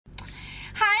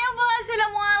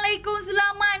Assalamualaikum,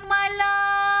 selamat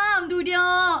malam. Tu dia.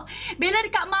 Bella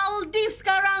dekat Maldives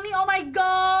sekarang ni. Oh my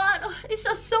god. Oh, it's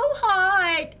so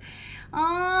hot.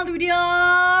 Tu dia.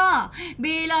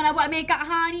 Bella nak buat makeup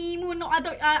honeymoon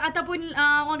ataupun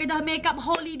orang kata makeup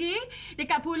holiday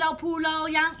dekat pulau-pulau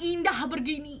yang indah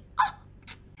begini.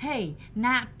 Hey,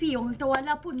 nak pi orang kata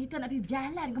walaupun kita nak pergi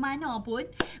berjalan ke mana pun,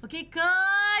 okey,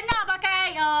 kena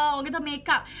pakai orang kata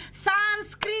makeup.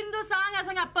 Sunscreen tu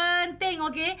sangat-sangat penting,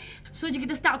 okey. So jom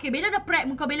kita start. Okey, Bella dah prep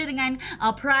muka Bella dengan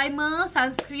primer,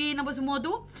 sunscreen apa semua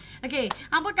tu. Okey,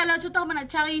 hampa kalau contoh nak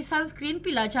cari sunscreen,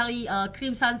 pilah cari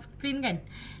cream sunscreen kan.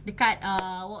 Dekat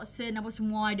Watson apa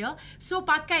semua ada. So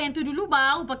pakai yang tu dulu,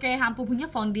 baru pakai hampa punya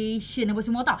foundation apa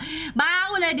semua tau.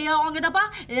 Barulah dia orang kata apa?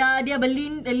 Dia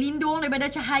berlindung daripada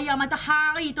cahaya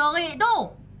matahari terik tu.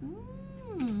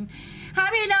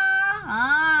 Habislah.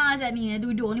 Saat ni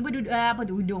duduk ni berduduk apa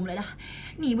tu hudung pula dah.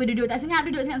 Ni berduduk tak sengat,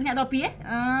 duduk sengat-sengat topi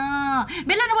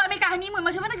Bella nak buat makeup honeymoon.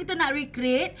 Macam mana kita nak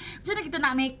recreate, macam mana kita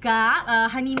nak makeup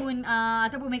honeymoon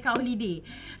ataupun makeup holiday.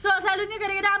 So selalunya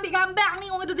kadang-kadang ambil gambar ni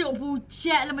orang kata tengok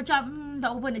pucat lah, macam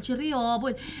tak apa nak ceria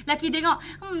pun. Laki tengok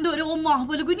duduk di rumah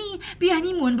pun lagu ni, pergi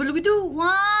honeymoon pun lagu tu.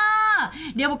 Wah,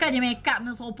 dia bukannya makeup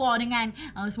sopa dengan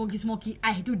smoky-smoky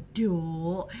eye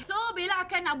duduk. So Bella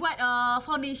akan nak buat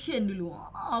foundation dulu.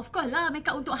 Of course lah,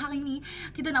 makeup untuk hari ni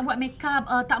kita nak buat makeup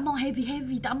tak mau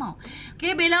heavy, tak mau.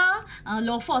 Okay, Bella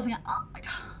low fall sangat.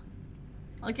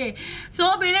 Okay,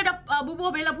 so Bella dah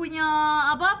bubuh Bella punya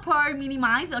pore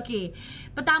minimize. Okay,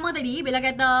 pertama tadi Bella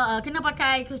kata kena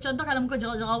pakai, contoh kalau muka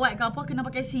jerawat ke apa, kena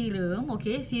pakai serum.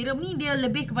 Okay, serum ni dia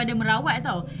lebih kepada merawat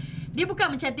tau. Dia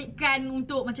bukan mencantikkan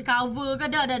untuk macam cover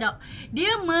ke, dah.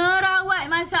 Dia merawat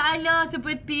masalah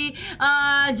seperti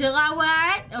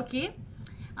jerawat, okay,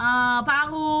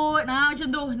 parut, macam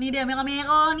tu. Ni dia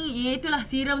merah-merah ni. Itulah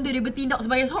serum tu, dia bertindak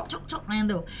sebagai cok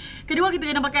macam tu. Kedua, kita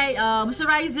kena pakai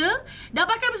moisturizer. Dah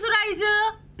pakai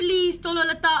moisturizer, please tolong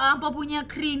letak apa punya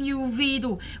cream UV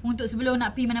tu untuk sebelum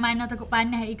nak pergi mana-mana takut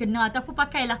panas kena. Ataupun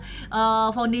pakailah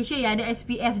foundation yang ada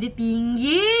SPF dia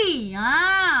tinggi.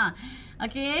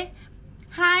 Okay.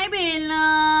 Hai Bella.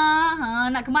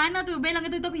 Nak ke mana tu? Bella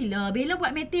kata tu bila? Bella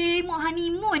buat tema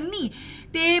honeymoon ni.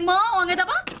 Tema orang kata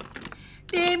apa?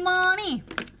 Tema ni.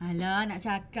 Alah, nak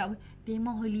cakap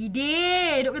tema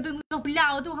holiday. Duk kata tengah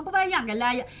pulau tu. Hampa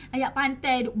bayangkanlah ayat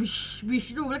pantai duk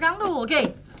bish tu belakang tu.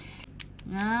 Okey.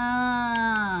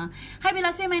 Hai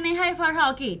Bella, say my name. Hai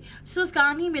Farha. Okay, so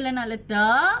sekarang ni Bella nak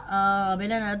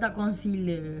letak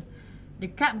concealer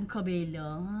dekat muka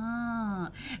Bella.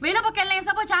 Bella pakai lens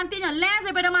apa cantiknya? Lens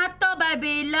daripada Mata by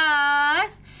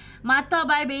Bellaz. Mata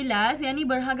by Bellaz. Yang ni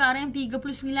berharga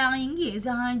RM39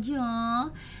 sahaja.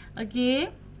 Okay,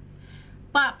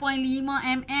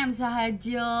 4.5mm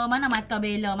sahaja. Mana Mata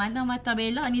Bella? Mana Mata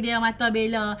Bella? Ni dia Mata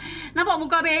Bella. Nampak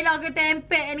muka Bella ke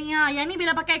tempek ni Yang ni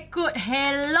Bella pakai kod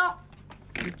Hello.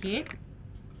 Okay,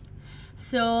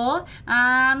 so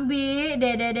ambil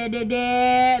dek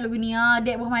lagu ni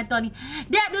dek buah mata ni.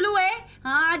 Dek dulu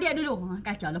dek dulu.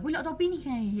 Kacau lah pula topi ni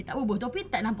kan. Tak bubuh topi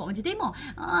tak nampak macam tema.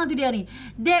 Tu dia ni.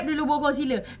 Dek dulu buah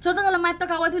concealer. Contoh kalau mata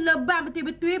kawan tu lebam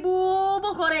betul-betul,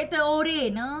 bubuh korektor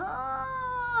oren.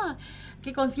 Okay,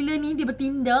 concealer ni dia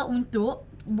bertindak untuk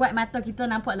buat mata kita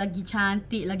nampak lagi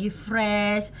cantik, lagi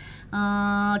fresh.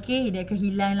 Okay, dia akan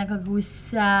hilanglah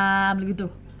kegusam begitu.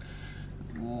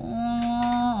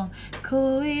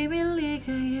 Koi milik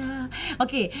kaya.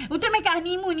 Okay, untuk makeup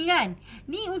honeymoon ni kan,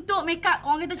 ni untuk makeup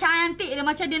orang kata cantik dia,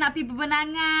 macam dia nak pergi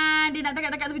berbenangan, dia nak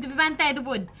takat-takat tepi-tepi pantai tu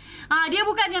pun. Dia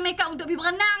bukannya makeup untuk pergi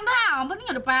berenang tau. Hampa ni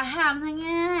ada faham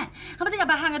sangat. Hampa tak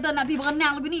faham kata nak pergi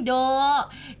berenang lebih ni, dok.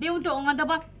 Dia untuk orang kata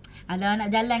apa? Alah, nak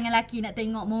jalan dengan lelaki, nak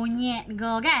tengok monyet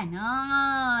ke kan.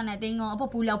 Nak tengok apa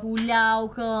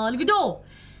pulau-pulau ke begitu.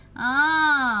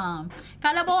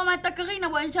 Kalau bawah mata kering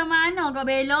nak buat macam mana kau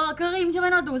Bella? Kering macam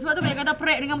mana tu? Sebab tu Bella kata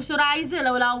prep dengan moisturizer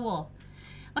lawa-lawa.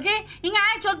 Okay,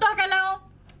 ingat contoh kalau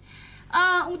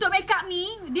untuk makeup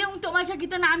ni, dia untuk macam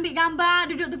kita nak ambil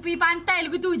gambar duduk tepi pantai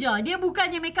lagu tu je. Dia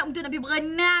bukannya makeup untuk nak pergi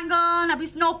berenang ke, nak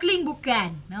pergi snorkeling, bukan.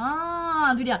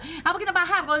 Tu dia. Apa kita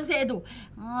faham konsep tu?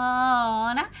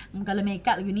 Kalau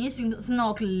makeup lagu ni untuk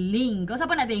snorkeling. Kau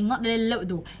siapa nak tengok dalam laut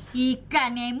tu?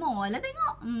 Ikan Nemo lah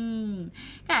tengok.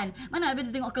 Kan? Mana nak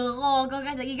tengok kera ke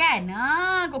kan lagi kan?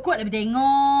 Kuat-kuat nak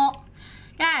tengok.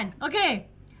 Kan?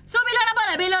 Okay. So Bella nampak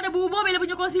tak? Bella ada bubur, Bella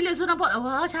punya concealer. So nampak tak?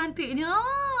 Wah, cantiknya.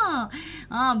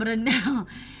 Berenang.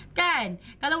 Kan?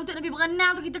 Kalau untuk nak pergi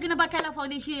berenang tu, kita kena pakailah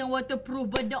foundation yang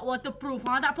waterproof. Bedak waterproof.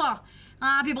 Tak apa.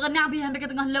 Pergi berenang, pergi sampai ke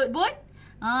tengah laut pun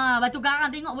Batu garang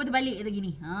tengok pun terbalik lagi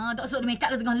ni. Tak sok make up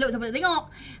dah tengah load sampai tak tengok.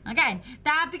 Kan?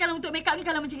 Tapi kalau untuk make up ni,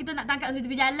 kalau macam kita nak tangkap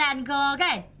tepi jalan ke,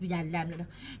 kan? Tepi jalan pula dah.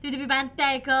 Tepi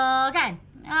pantai ke, kan?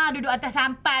 Duduk atas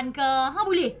sampan ke,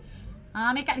 boleh.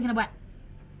 Make up ni kena buat.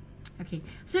 Okay.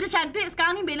 So dah cantik.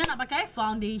 Sekarang ni Bella nak pakai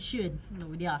foundation. Tu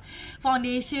dia.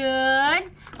 Foundation.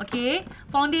 Okay.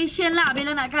 Foundation lah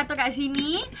Bella nak kata kat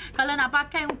sini. Kalau nak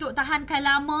pakai untuk tahankan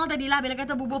lama, tadilah Bella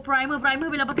kata bubuh primer.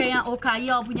 Primer Bella pakai yang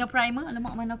Okaya punya primer.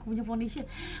 Alamak, mana aku punya foundation.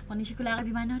 Foundation aku lari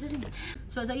pergi mana dah ni.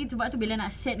 Sebab tu Bella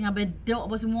nak set dengan bedok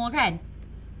apa semua kan.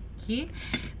 Okay.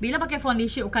 Bella pakai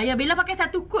foundation Okaya. Bella pakai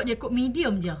satu coat je. Coat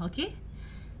medium je. Okay.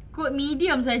 Kod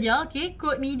medium saja, okey.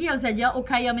 Kod medium saja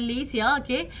Okaya Malaysia,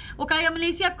 okey. Okaya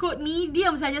Malaysia kod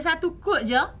medium saja, satu kod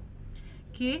je.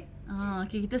 Okey.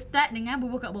 Okey, kita start dengan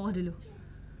bubuh kat bawah dulu.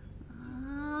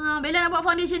 Bella nak buat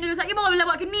foundation dulu. Sekejap baru Bella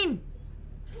buat kening.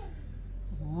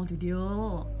 Tu dia.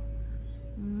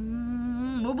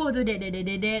 Bubuh tu dek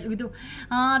gitu.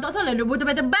 Tak salah bubuh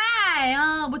tebal-tebal.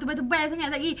 Bubuh tebal-tebal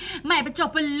sangat lagi. Mai pecah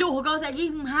peluh kau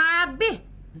lagi. Habis.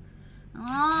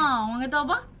 Orang kata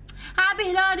apa?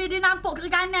 Habislah dia nampak kiri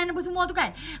kanan apa semua tu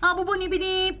kan. Bubuh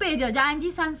nipis-nipis je.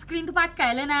 Janji sunscreen tu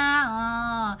pakai lah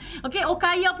nak. Okay,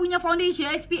 Okaya punya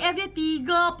foundation SPF dia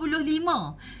 35.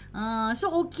 So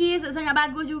okay, sangat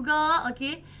bagus juga.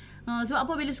 Okay.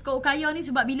 Sebab apa Bella suka Okaya ni?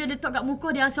 Sebab bila letak kat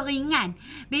muka dia rasa ringan.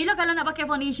 Bella kalau nak pakai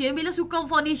foundation, Bella suka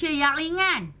foundation yang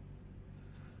ringan.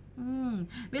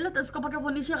 Bella tak suka pakai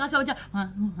foundation rasa macam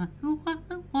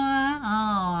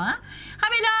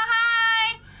Bella,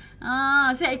 hai.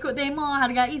 Saya ikut tema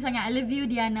hargai sangat. I love you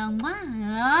Diana.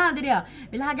 Tu dia.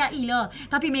 Bella hargai lah.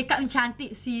 Tapi makeup ni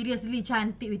cantik. Seriously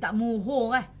cantik. Tak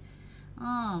mohor lah.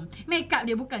 Makeup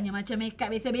dia bukannya macam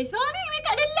makeup biasa-biasa ni.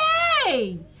 Makeup dia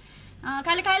lain.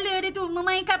 Color-color dia tu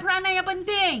memainkan peranan yang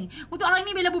penting. Untuk hari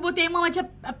ni Bella bubuh tema macam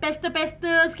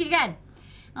pastel-pastel sikit kan.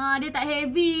 Dia tak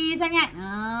heavy sangat.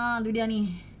 Tu dia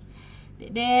ni.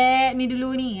 Dek ni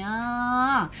dulu ni.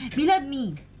 Bila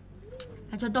ni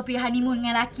contoh pergi honeymoon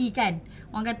dengan lelaki kan.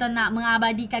 Orang kata nak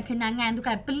mengabadikan kenangan tu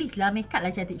kan. Please lah make up lah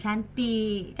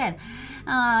cantik-cantik kan.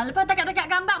 Lepas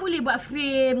takat-takat gambar boleh buat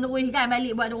frame terus kan.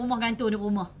 Balik buat di rumah, gantung di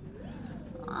rumah.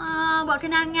 Buat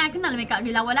kenangan. Kenal make up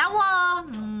dia lawa-lawa.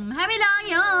 Hai Bella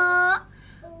ya.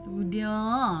 Tu dia.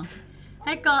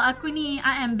 Hai kak, aku ni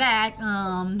I am back.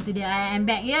 Tu dia, I am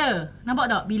back ya. Nampak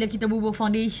tak? Bila kita bubuh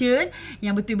foundation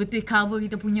yang betul-betul cover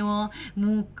kita punya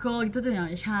muka kita tu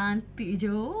yang cantik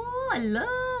je.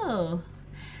 Alah.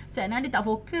 Sana dia tak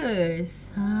fokus.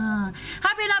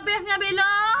 Hai Bella, bestnya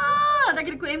Bella. Tak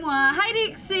kira ikut emu. Hai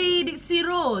Dixie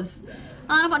Rose.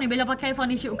 Nampak ni Bella pakai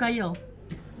foundation Okaya.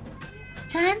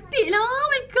 Cantik lah. Oh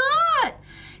my god.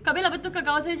 Kak Bella, betul ke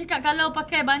kawan saya cakap kalau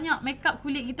pakai banyak makeup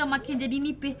kulit kita makin jadi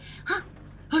nipis?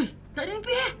 Hei, tak ada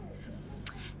nipis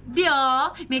Dia,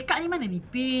 makeup ni mana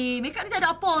nipis? Makeup ni tak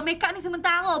ada apa. Makeup ni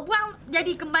sementara. Buang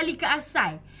jadi kembali ke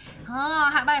asal.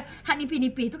 Hak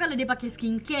nipis-nipis tu kalau dia pakai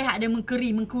skincare, hak dia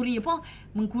mengkuri apa?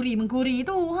 Mengkuri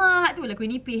tu. Hak tu lah kuih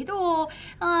nipis tu.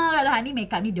 Kalau hak ni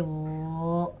makeup ni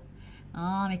dok.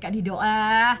 Makeup ni dok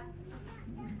lah.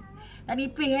 Tak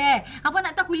nipis Hampa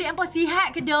nak tahu kulit hampa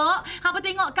sihat ke dok? Hampa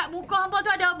tengok kat muka hampa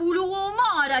tu ada bulu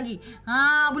rumah lagi.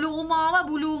 Bulu rumah apa?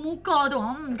 Bulu muka tu.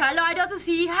 Kalau ada tu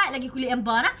sihat lagi kulit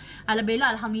hampa nah.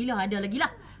 Alhamdulillah, alhamdulillah ada lagi lah.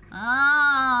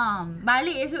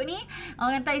 Balik esok ni,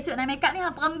 orang kata esok nak make up ni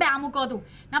hampa rembang muka tu.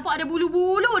 Nampak ada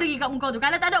bulu-bulu lagi kat muka tu.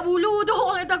 Kalau tak ada bulu tu,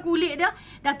 orang kata kulit dia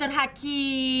dah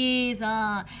terhakis.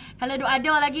 Kalau duk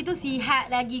ada lagi tu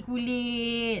sihat lagi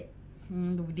kulit.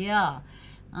 Tu dia.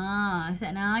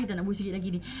 Sana kita nak buat sikit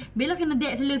lagi ni. Bella kena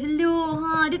dek slow-slow.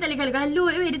 Dia tak boleh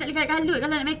kalut-kalut weh. Dia tak boleh kalut-kalut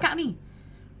kalau nak make up ni.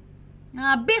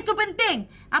 Base tu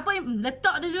penting. Apa yang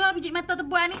letak tu dulu pijit mata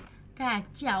tebuan ni.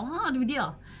 Kacau. Tu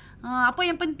dia. Apa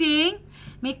yang penting,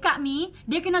 make up ni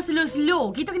dia kena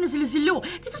slow-slow. Kita kena slow-slow.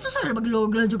 Kita susah dah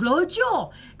gelojok-gelojok.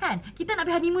 Kan? Kita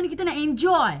nak pergi honeymoon ni kita nak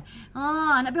enjoy.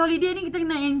 Nak pergi holiday ni kita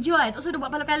kena enjoy. Tak usah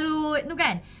buat kalut-kalut tu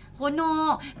kan.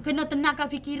 Seronok. Kena tenangkan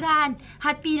fikiran,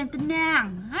 hati yang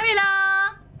tenang. Hai Bella.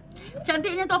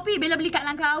 Cantiknya topi Bella beli kat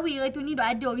Langkawi hari tu ni dah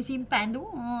ada orang simpan tu.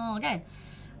 Kan?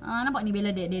 Nampak ni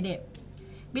Bella dek.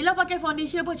 Bella pakai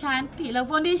foundation pun cantik lah.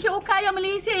 Foundation Okaya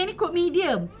Malaysia ni kod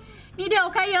medium. Ni dia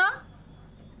Okaya.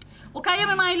 Okaya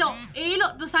memang elok.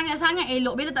 Elok tu sangat-sangat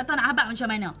elok. Bella tak tahu nak habaq macam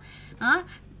mana.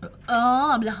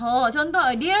 Belah. Contoh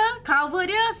dia cover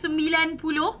dia 90%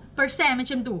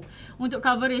 macam tu untuk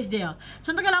coverage dia.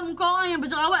 Contoh kalau muka orang yang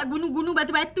berjerawat gunu-gunu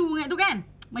batu-batu ingat tu kan.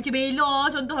 Macam Bella,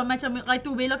 contoh macam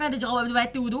tu Bella kan ada jerawat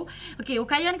batu-batu tu. Okey,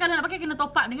 Okaya ni kalau nak pakai kena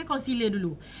top up dengan concealer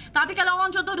dulu. Tapi kalau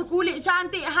orang contoh ada kulit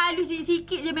cantik halus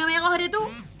sikit je merah-merah dia tu,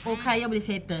 Okaya boleh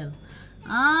settle.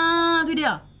 Tu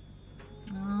dia.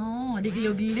 Dia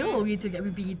glow-glow gitu kat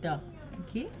pipi kita.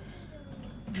 Okey.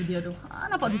 Dia tu.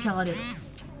 Nampak tu cara dia tu.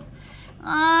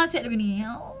 Set lagi ni.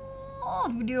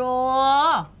 Tu dia.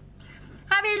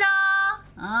 Habila.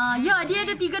 Ya, dia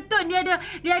ada 3 tone.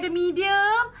 Dia ada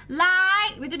medium,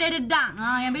 light, lepas tu dia ada dark.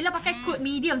 Yang Bella pakai kod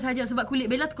medium saja sebab kulit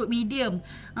Bella tu kod medium.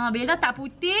 Bella tak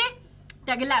putih,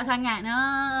 tak gelap sangat.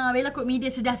 Bella kod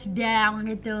medium sedar-sedar orang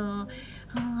kata.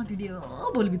 Tu dia.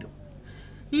 Boleh gitu.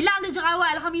 Hilang tu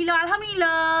jerawat. Alhamdulillah.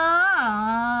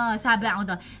 Sabar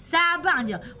orang tu. Sabar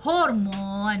je.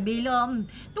 Hormon Bella.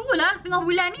 Tunggulah setengah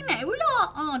bulan ni naik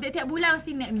pula. Tiap-tiap bulan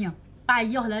mesti naik punya.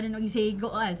 Payahlah dia nak pergi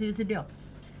segok kan. Sedia-sedia.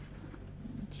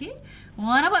 Okey.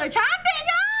 Nampak tak? Cantik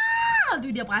je.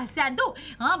 Tu dia perasan tu.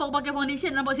 Baru pakai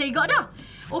foundation nampak segok dah.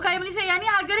 Okaya Malaysia yang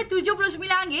ni harga dia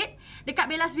RM79. Dekat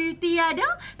Bellaz Beauty ada.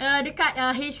 Dekat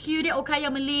HQ dia Okaya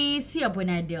Malaysia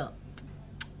pun ada.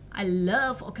 I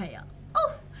love Okaya.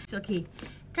 Okay.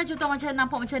 Kan contoh macam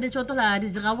nampak macam ada contoh lah. Ada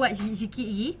jerawat sikit-sikit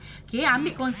lagi. Okay.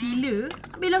 Ambil concealer.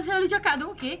 Bella selalu cakap tu.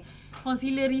 Okay.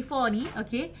 Concealer Riffaa ni.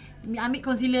 Okay. Ambil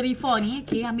concealer Riffaa ni.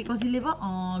 Okay. Ambil concealer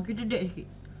apa? Kita dek sikit.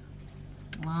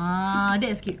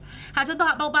 Dek sikit. Contoh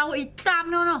paru-paru hitam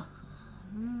tu.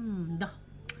 Dah.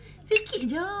 Sikit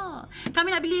je.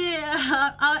 Kami nak beli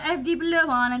FD Bellaz.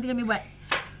 Nanti kami buat.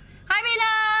 Hai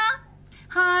Bella.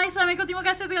 Hai, Assalamualaikum. Terima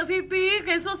kasih tengok Siti.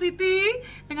 Okay, so Siti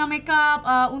tengah make up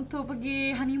untuk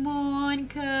pergi honeymoon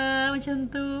ke macam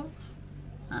tu.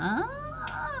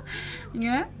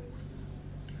 Yeah.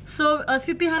 So,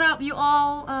 Siti harap you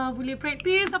all boleh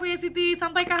practice apa yang Siti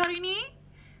sampaikan hari ni.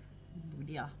 Itu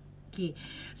dia. Okay.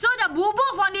 So, dah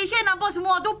bubur foundation apa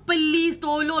semua tu. Please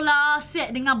tolonglah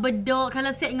set dengan bedak.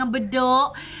 Kalau set dengan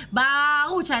bedak,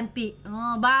 baru cantik.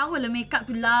 Barulah make up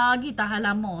tu lagi tahan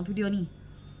lama. Tu dia ni.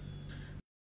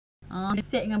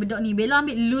 Set dengan bedak ni. Bella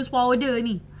ambil loose powder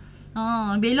ni.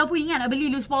 Bella pun ingat nak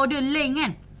beli loose powder length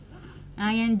kan.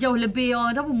 Yang jauh lebih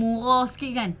orang tahu murah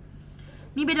sikit kan.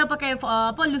 Ni Bella pakai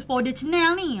loose powder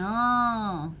Chanel ni.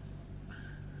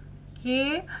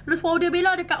 Okay. Loose powder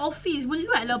Bella dekat office pun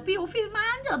luat lah. Pergi office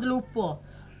manja terlupa.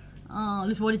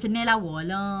 Loose powder Chanel lawa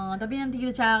lah. Tapi nanti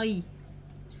kita cari.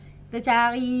 Okay.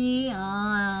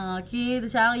 Kita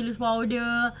cari loose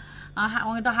powder.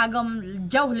 Orang kata harga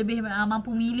jauh lebih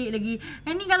mampu milik lagi.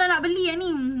 Ni kalau nak beli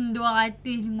ni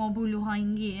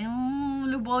RM250.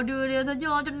 Loose powder dia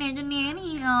saja jenis-jenis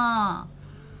ni.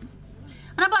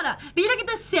 Nampak tak? Bila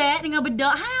kita set dengan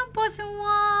bedak, hai apa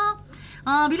semua.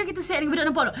 Bila kita set dengan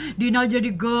bedak nampak tak? Dia nak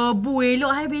jadi gebu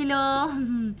elok hai Bella.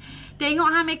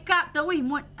 Tengok make up tu,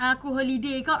 mood aku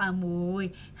holiday kau. Amboi.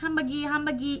 Hang bagi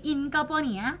in ke apa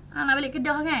ni nak balik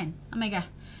Kedah kan? Ambil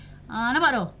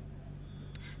nampak tu?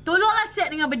 Tolonglah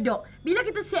set dengan bedak. Bila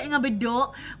kita set dengan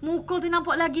bedak, muka tu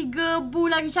nampak lagi gebu,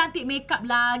 lagi cantik, make up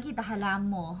lagi tahan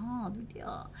lama. Tu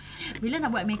dia. Bila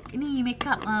nak buat make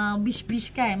up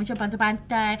beach kan, macam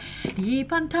pantai-pantai. Di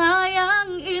pantai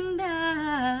yang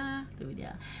indah. Tu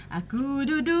dia. Aku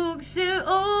duduk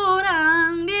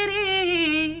seorang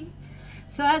diri.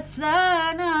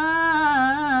 Suasana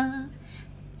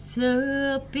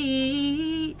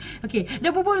sepi. Okay,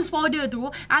 dah bubur loose powder tu.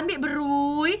 Ambil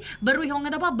berui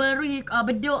orang kata apa? Berui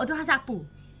bedak tu sapu.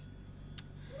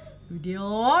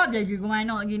 Dia jadi ke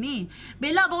mana gini.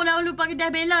 Bella baru lalu pakai dah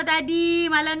Bella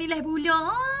tadi. Malam ni live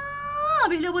pula.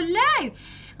 Bella pun live.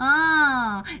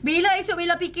 Bella esok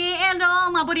Bella PKL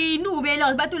dah. Apa rindu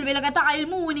Bella. Sebab tu Bella kata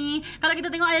ilmu ni. Kalau kita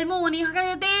tengok ilmu ni,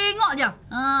 kena tengok je.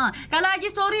 Kalau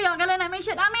IG story kalau nak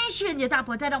mention, mention je. Tak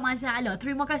apa, tak ada masalah.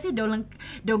 Terima kasih. Don't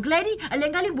gladi.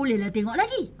 Lain kali bolehlah tengok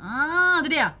lagi. Tu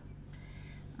dia.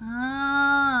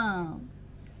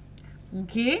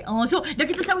 Okay. So, dah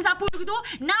kita sapu-sapu gitu.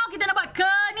 Now kita nak buat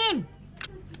kening.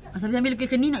 Sambil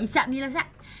lukis kening nak isap ni lah Sat.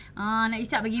 Nak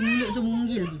isap bagi mulut tu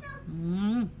munggil lagi.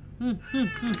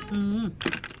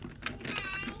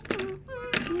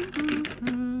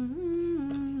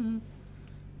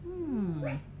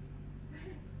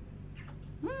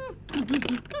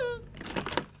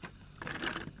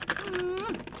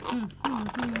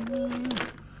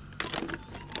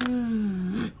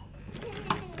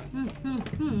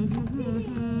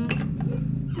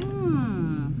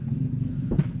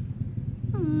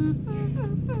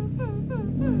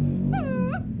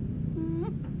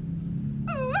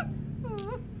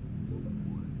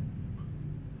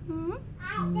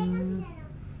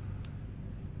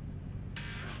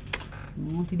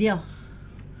 Tu dia.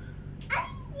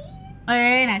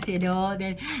 Nasi dia.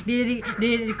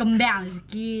 Dia kembang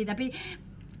sikit. Tapi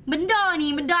benda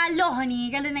Allah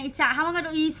ni kalau nak isap, hang kan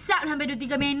duk isap sampai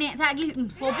 2-3 minit tak lagi.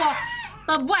 Sopo.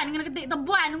 Tebuan kena ketik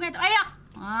tebuan tu kan tak payah.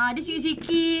 Dia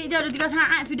sikit-sikit je 2-3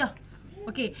 saat sudah.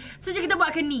 Okey. So kita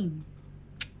buat kening.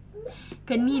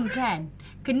 Kenin kan.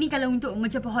 Kenin kalau untuk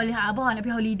macam abang nak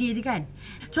pergi holiday tu kan.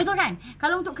 Contoh kan,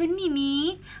 kalau untuk kenin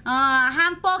ni,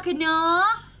 hampa kena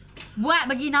buat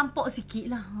bagi nampak sikit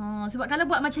lah. Sebab kalau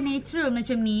buat macam natural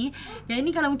macam ni, yang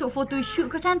ni kalau untuk photoshoot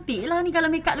kau cantik lah ni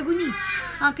kalau make up lagu ni.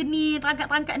 Kenin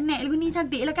terangkat-terangkat neck lagu ni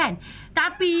cantik lah kan.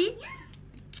 Tapi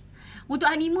untuk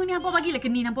honeymoon ni hampa bagilah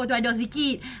kenin hampa tu ada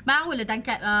sikit. Barulah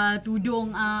tangkat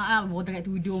tudung, baru tangkat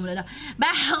tudung pula dah.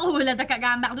 Barulah tangkat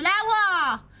gambar tu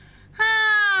lawa.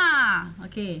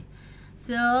 Okay.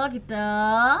 So kita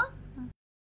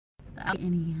tarik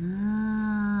ni.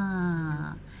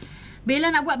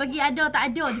 Bella nak buat bagi ada tak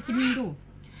ada je kening tu.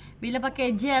 Bella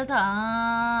pakai gel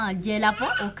tak? Gel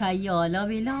apa? Okaya lah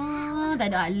Bella. Tak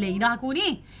ada lain dah aku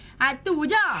ni. Tu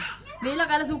je. Bella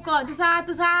kalau suka tu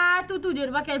satu-satu tu je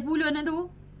dia pakai 10 nak tu.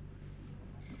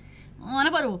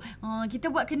 Nampak tu?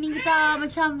 Kita buat kening kita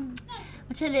macam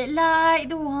light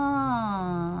tu.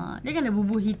 Janganlah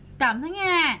bubuh hitam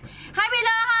sangat. Hai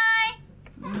Bella, hai.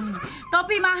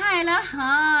 Topi mahal lah.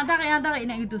 Tarik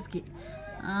naik gitu sikit.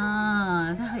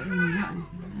 Tarik ni.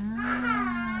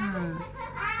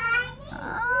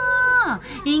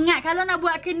 Ingat kalau nak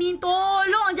buat kening,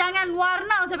 tolong jangan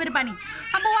warna sampai depan ni.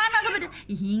 Apa warna sampai depan?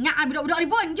 Ingat budak-budak ni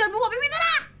pun jual buat Berminat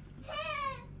lah.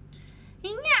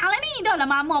 Ingat lah ni. Dah lah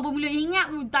mama pun mula ingat.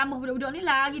 Tambah budak-budak ni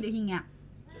lagi dah ingat.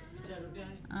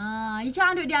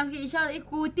 Isha duduk diam sikit. Isha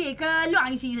ikuti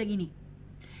keluar isi lagi ni.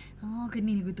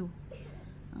 Kening lagu tu.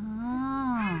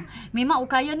 Memang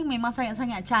Okaya ni memang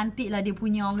sangat-sangat cantik lah dia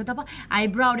punya. Orang kata apa?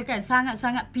 Eyebrow dia kan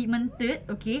sangat-sangat pigmented.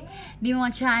 Okay. Dia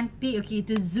memang cantik. Okay,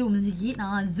 kita zoom sikit.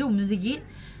 Zoom sikit.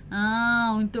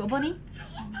 Untuk apa ni?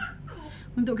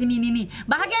 Untuk kening ni.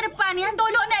 Bahagian depan ni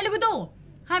tolok naik lagu tu.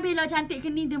 Hai Bella cantik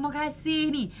kening. Terima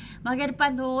kasih ni. Bahagian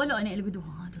depan tolok naik lagu tu.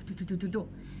 Tu.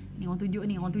 Ni orang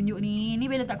tunjuk ni. Ni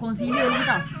Bella tak concealer lagi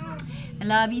tau.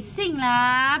 Alah bising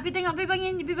lah. Pergi tengok pergi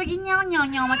bagi nyau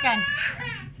makan.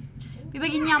 Pergi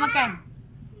bagi nyau makan.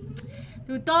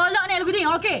 Tu tolak naik lagu ni.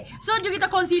 Okey. So jom kita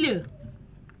concealer.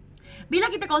 Bila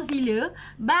kita concealer,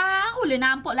 barulah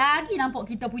nampak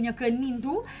kita punya kening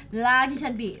tu lagi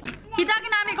cantik. Kita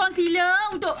kena ambil concealer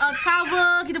untuk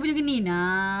cover kita punya kening.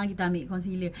 Kita ambil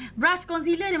concealer. Brush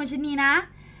concealer dia macam ni nah.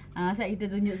 Set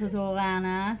kita tunjuk seseorang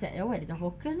nah. Set dia tak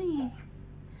fokus ni.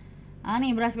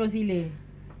 Ni brush concealer.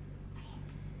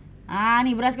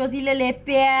 Ni brush concealer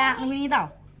lepak lagu ni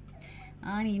tau.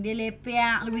 Ni dia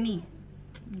lepak lagu ni.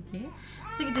 Okay.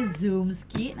 So kita zoom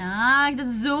sikit. Kita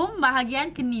zoom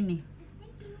bahagian kening ni.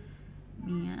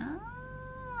 Ni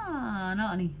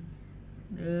nak ni.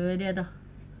 Dia tu.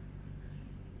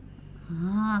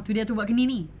 Tu dia tu buat kening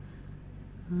ni.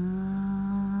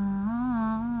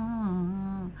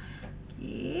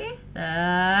 Okay.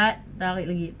 Tarik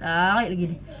lagi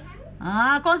ni.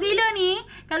 Concealer ni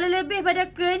kalau lebih pada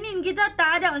kening kita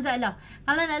tak ada masalah.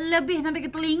 Kalau nak lebih sampai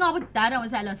ke telinga pun tak ada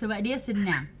masalah sebab dia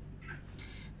senang.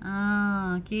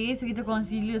 Okay, so kita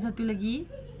concealer satu lagi.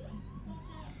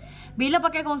 Bila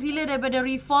pakai concealer daripada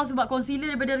Riffaa, sebab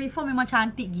concealer daripada Riffaa memang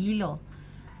cantik gila.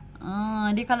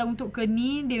 Dia kalau untuk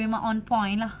kening dia memang on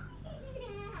point lah.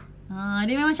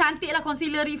 Dia memang cantik lah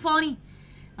concealer Riffaa ni.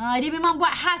 Dia memang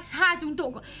buat khas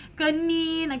untuk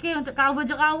kening, okay, untuk cover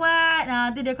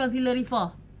jerawat. Tu dia concealer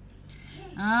Riffaa.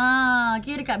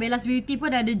 Okay, dekat Bellaz Beauty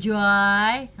pun ada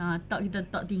jual.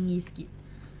 Kita tinggi sikit.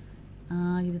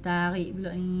 Kita tarik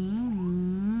pula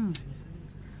ni.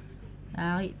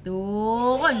 Tarik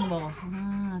turun ke bawah.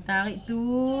 Tarik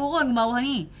turun ke bawah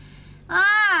ni.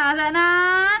 Sana.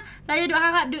 Saya duk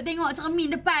harap duk tengok cermin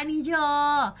depan ni je.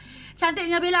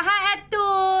 Cantiknya Bella. Hai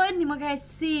Atun. Terima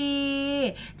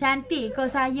kasih. Cantik kau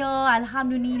saya.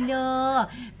 Alhamdulillah.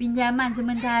 Pinjaman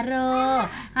sementara.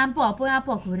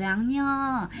 Apa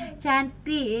kurangnya.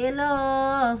 Cantik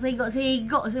lah.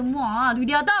 Segok-segok semua. Tu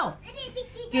dia tau.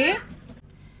 Okay.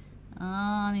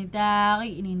 Ni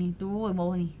tarik ni. Turun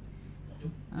bawah ni.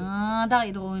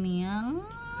 Tarik turun ni.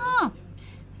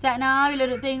 Sana bila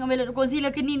duk tengok Bella duk concealer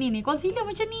kening ni. Concealer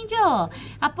macam ni je.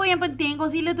 Apa yang penting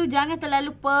concealer tu jangan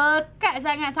terlalu pekat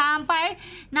sangat sampai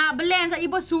nak blend sekali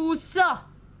pun susah.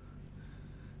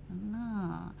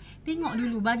 Tengok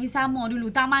dulu, bagi sama dulu.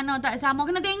 Tak mana tak sama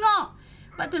kena tengok.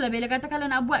 Sebab itulah Bella kata kalau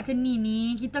nak buat kening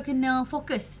ni kita kena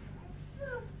fokus.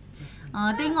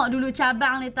 Tengok dulu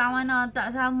cabang ni tak mana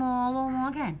tak sama apa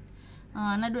kan.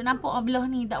 Nak duk nampak belah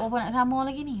ni tak apa nak sama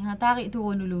lagi ni. Tarik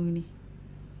turun dulu ni.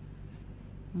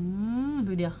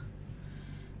 Tu dia.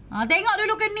 Tengok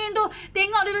dulu kening tu.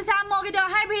 Tengok dulu sama ke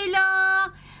tak. Hai Bella.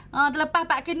 Terlepas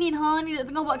pak kening. Ni dah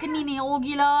tengah buat kening ni. Oh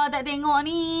gila tak tengok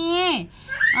ni.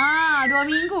 2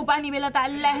 minggu pas ni Bella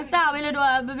tak les tau.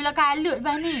 Bella kalut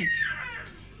pas ni.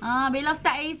 Bella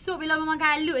start esok, Bella memang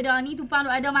kalut dah. Ni tupang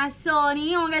duk ada masa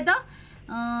ni orang kata.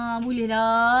 Boleh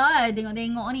lah.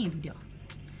 Tengok-tengok ni. Tu dia.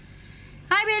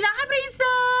 Hai Bella, hai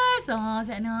princess.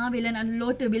 Sana Bella nak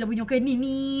loter Bella punya kening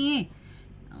ni.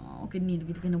 Kening tu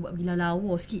kita kena buat gila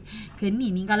lawa sikit.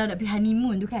 Kening ni kalau nak pergi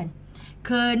honeymoon tu kan,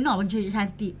 kena bagi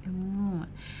cantik.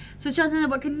 So macam mana nak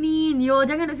buat kening? Yo,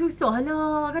 jangan nak susah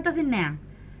lah. Kata senang.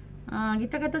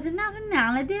 Kita kata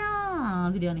senang-senang lah dia.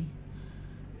 Tu dia ni.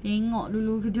 Tengok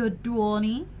dulu kedua-dua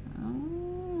ni.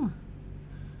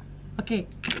 Okay.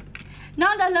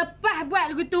 Nah, dah lepas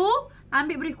buat lagu tu.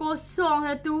 Ambil beri kosong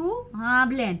satu.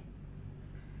 Blend.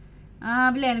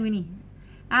 Blend lagu ni.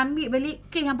 Ambil balik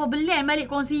kes. Hampa blend balik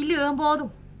concealer hampa tu.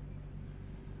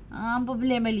 Hampa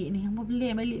blend balik ni. Hampa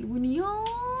blend balik lagu ni.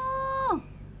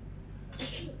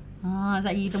 Sekejap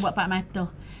lagi kita buat part mata.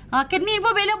 Kening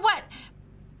pun Bella buat.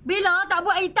 Bella tak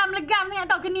buat hitam legam ni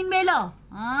tau kening Bella.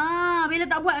 Bella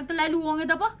tak buat terlalu orang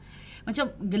kata apa, macam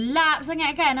gelap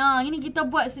sangat kan. Ini kita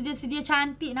buat sedia-sedia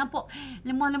cantik, nampak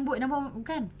lemah lembut, nampak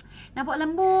kan? Nampak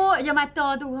lembut je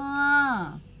mata tu.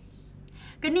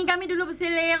 Kening kami dulu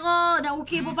berselera, nak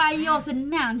ukir pun payah,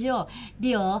 senang je.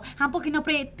 Dia hampa kena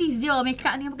praktis je make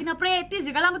up ni, hampa kena praktis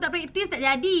je. Kalau hampa tak praktis tak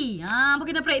jadi. Hampa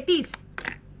kena praktis.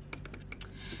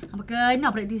 Hampa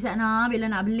kena praktis sana. Bella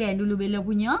nak blend dulu Bella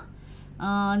punya.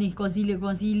 Ni concealer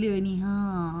ni.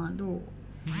 Tu.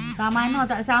 Sama mana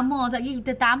tak sama, sekejap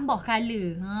kita tambah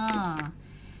colour.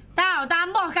 Tahu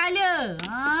tambah colour.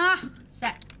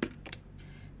 Set.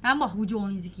 Tambah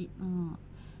hujung ni sikit.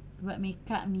 Buat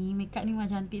makeup ni memang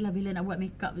cantik lah. Bila nak buat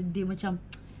makeup dia macam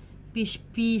peach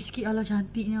sikit. Alah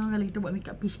cantiknya kalau kita buat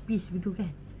makeup peach betul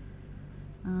kan.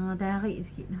 Tarik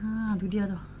sikit. Tu dia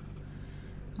tu.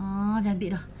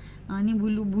 Cantik dah. Ni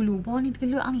bulu-bulu pun ni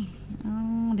terkeluar ni.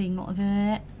 Tengok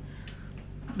je.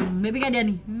 Baby kan dia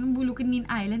ni. Bulu kening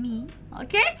eye lah ni.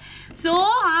 Okay. So,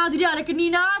 tu dia ada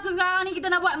kening dah. So, sekarang ni kita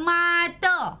nak buat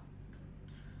mata.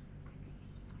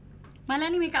 Malam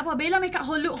ni makeup apa? Bella makeup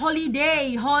look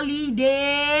holiday.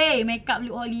 Makeup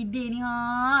look holiday ni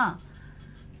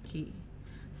Okay.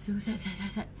 So, sat.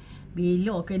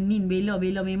 Bella kening Bella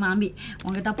memang ambil.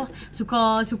 Orang kata apa?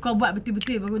 Suka buat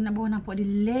betul-betul baru nampak dia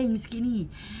leng sikit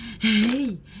ni.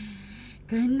 Hey.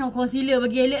 Kena concealer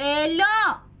bagi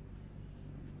elok-elok.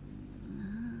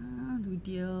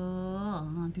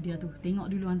 Tu dia tu.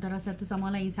 Tengok dulu antara satu sama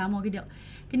lain sama ke tak.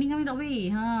 Kening kami tak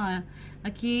boleh.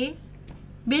 Okay.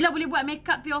 Bella boleh buat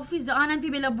makeup pergi office dah. Nanti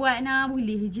Bella buat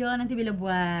boleh je. Nanti Bella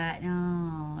buat.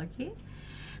 Okay.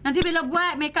 Nanti Bella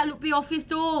buat makeup look pergi office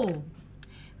tu.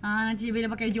 Nanti Bella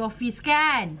pakai baju office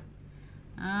kan.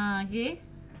 Okay.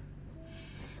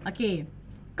 Okay.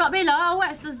 Kak Bella,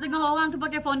 awak setengah orang tu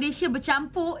pakai foundation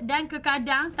bercampur dan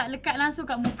kekadang tak lekat langsung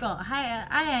kat muka.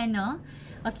 Hai Anna.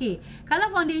 Okay. Kalau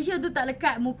foundation tu tak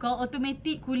lekat muka,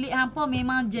 automatik kulit hampa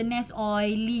memang jenis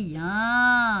oily.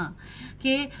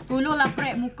 Okay. Tolonglah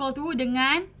prep muka tu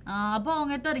dengan apa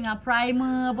orang kata, dengan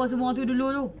primer apa semua tu dulu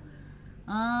tu.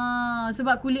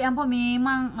 Sebab kulit hampa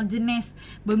memang jenis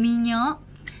berminyak.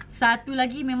 Satu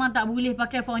lagi memang tak boleh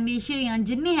pakai foundation yang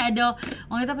jenis ada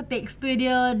orang kata apa, tekstur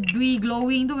dia dewy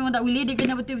glowing tu memang tak boleh. Dia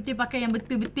kena betul-betul pakai yang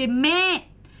betul-betul matte.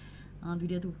 Tu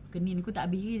dia tu. Kening aku tak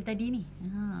habis tadi ni.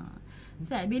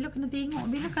 Bella kena tengok.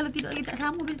 Bella kalau tidak lagi tak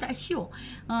sama, Bella tak sure.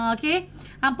 Okay.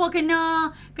 Hampa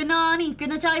kena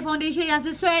cari foundation yang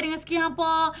sesuai dengan skin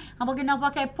hampa. Hampa kena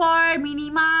pakai Pore,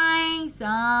 minimize.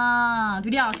 Tu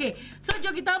dia. Okay. So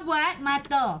jom kita buat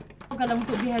mata. Kalau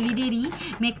untuk pergi holiday ni,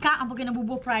 makeup hampa kena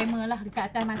bubuh primer lah dekat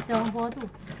atas mata hampa tu.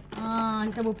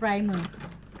 Kita bubuh primer.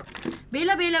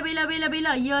 Bella.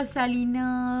 Ya Salina.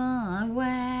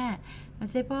 Awak.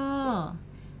 Masa apa?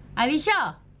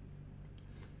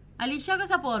 Alisha ke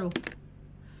siapa tu?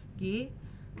 Okay.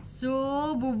 So,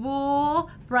 bubuh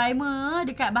primer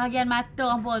dekat bahagian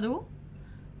mata hampa tu.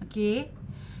 Okay.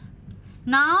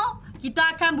 Now,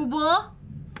 kita akan bubuh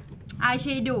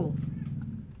eyeshadow.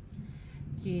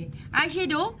 Okay.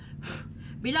 Eyeshadow.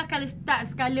 Bila kalau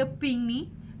start skala pink ni,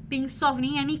 pink soft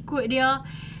ni, yang ni kod dia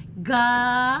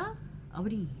apa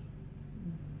ni?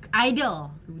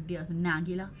 Idol. Tu dia senang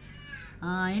gila.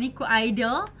 Yang ni kod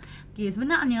Idol. Okay,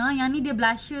 sebenarnya yang ni dia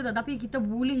blusher tau, tapi kita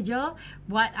boleh je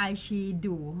buat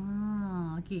eyeshadow.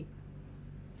 Okay.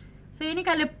 So yang ni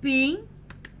colour pink.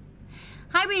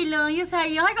 Hai Bella, ya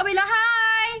saya. Hai Kak Bella,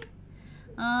 hai.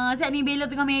 Saat ni Bella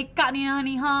tengah makeup ni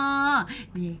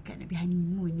makeup nak pergi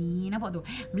honeymoon ni. Nampak tu?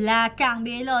 Belakang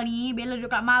Bella ni, Bella duduk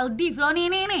kat Maldives lah ni.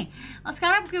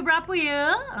 Sekarang pukul berapa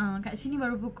ya? Kat sini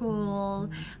baru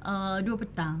pukul 2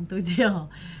 petang tu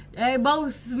dia. Baru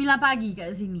 9 pagi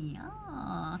kat sini.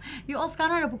 You all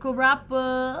sekarang dah pukul berapa?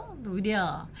 Tu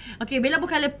dia. Okay, Bella buat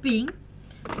colour pink.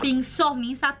 pink soft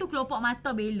ni. Satu kelopak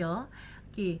mata Bella.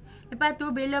 Okay. Lepas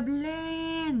tu Bella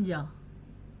blend je.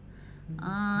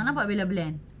 Nampak Bella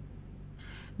blend?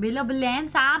 Bella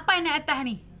blend sampai naik atas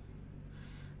ni.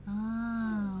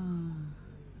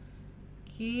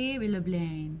 Okay, Bella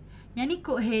blend. Yang ni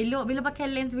coat hello. Bella pakai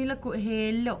lens Bella coat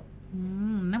hello.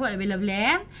 Nampak tak Bella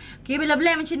blend? Okay, Bella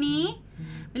blend macam ni.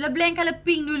 Bella blend colour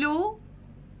pink dulu.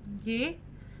 Okay.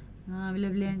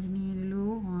 Bella blend macam ni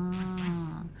dulu.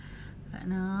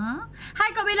 Hai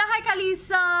Kak Bella, hai Kak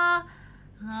Lisa.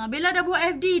 Bella dah buat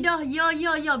FD dah. Ya.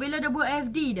 Bella dah buat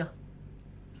FD dah.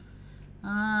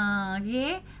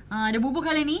 Okay. Dah bubuh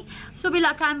colour ni. So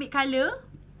Bella akan ambil colour.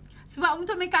 Sebab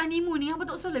untuk make up honeymoon ni, apa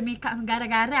tak usah lah make up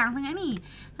garang-garang sangat ni.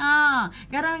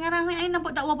 Garang-garang sangat ni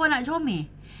nampak tak berapa nak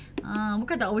comel.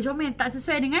 Bukan tak berapa comel, tak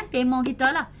sesuai dengan tema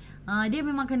kita lah. Dia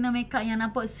memang kena make up yang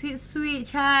nampak sweet-sweet,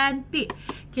 cantik.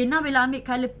 Okay, now Bella ambil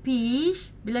colour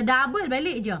peach. Bella double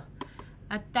balik je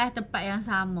atas tempat yang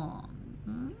sama.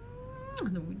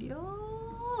 Tu dia.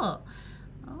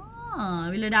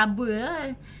 Bella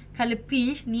double colour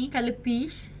peach ni, colour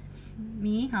peach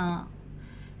ni.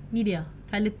 Ni dia.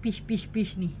 Colour peach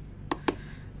ni.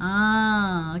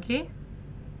 Okay.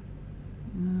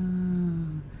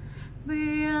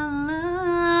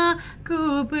 Biarlah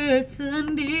ku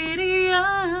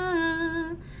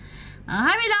bersendirian.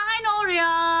 Hai Bella, hai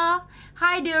Noria.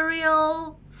 Hi The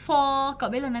Real for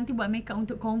Kak Bella nanti buat makeup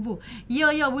untuk convo.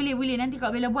 Ya boleh nanti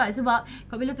Kak Bella buat. Sebab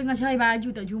Kak Bella tengah cari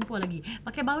baju tak jumpa lagi.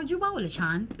 Pakai baju baru lah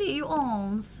cantik you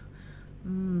all.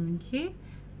 Okay.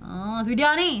 Tu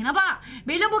dia ni. Nampak?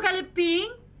 Bella buat colour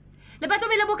pink. Lepas tu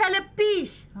Bella buat colour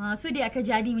peach. So dia akan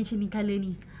jadi macam ni colour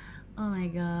ni. Oh my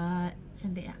god.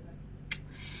 Cantik tak?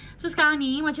 So sekarang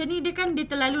ni macam ni dia kan dia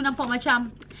terlalu nampak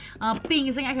macam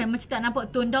pink sangat kan. Macam tak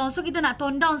nampak tone down. So kita nak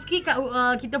tone down sikit kat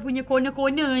kita punya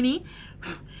corner-corner ni.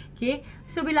 Okay.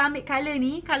 So Bella ambil colour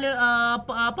ni. Colour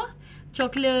apa?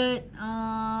 Chocolate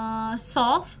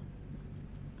soft.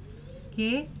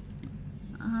 Okay.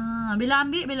 Bella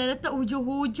ambil, Bella letak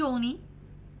hujung-hujung ni.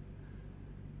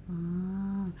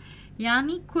 Yang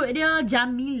ni kod dia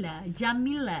Jamila.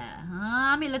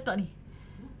 Ambil letak ni.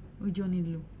 Hujung ni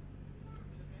dulu.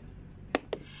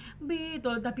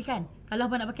 Betul, tapi kan kalau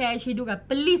apa nak pakai eyeshadow kan,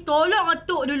 please tolong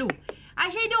atuk dulu.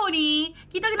 Eyeshadow ni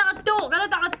kita kena atuk. Kalau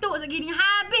tak atuk segini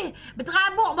habis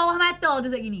berterabuk bawah mata tu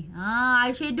segini.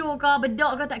 Eyeshadow ke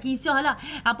bedak ke tak kisahlah.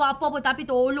 Apa-apa pun tapi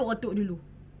tolong atuk dulu.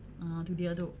 Tu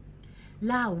dia tu.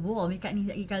 Lawa makeup ni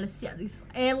lagi kalau siap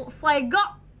Elsa.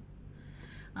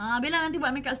 Bella nanti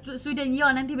buat makeup student ya.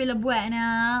 Nanti Bella buat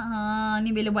nak. Ni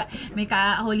Bella buat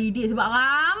makeup holiday. Sebab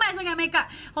ramai sangat makeup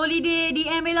holiday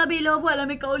DM Bella. Bella buat lah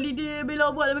makeup holiday. Bella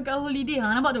buat lah makeup holiday.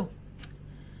 Nampak tu?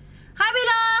 Hai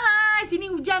Bella. Hai. Sini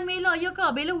hujan Bella. Ya ke?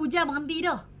 Bella hujan berhenti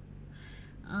dah.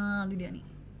 Tu dia ni.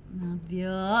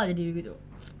 Dia jadi begitu.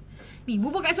 Ni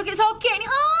bubuk kat soket-soket ni.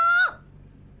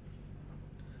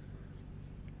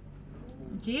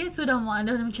 Okay, so dah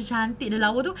macam cantik dah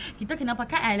lawa tu. Kita kena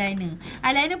pakai eyeliner.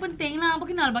 Eyeliner penting lah. Apa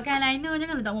kenal pakai eyeliner?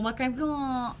 Janganlah tak mau pakai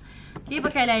pula. Okay,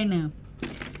 pakai eyeliner.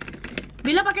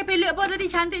 Bella pakai palette apa tadi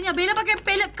cantiknya? Bella pakai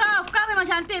palette Khaf. Khaf memang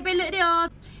cantik palette dia.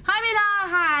 Hai Bella.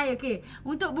 Hai. Okay.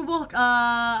 Untuk bubuh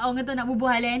orang kata nak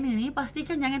bubuh eyeliner ni,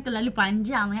 pastikan jangan terlalu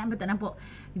panjang kan. Tak nampak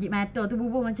gigit mata tu.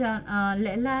 Bubuh macam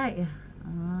light-light.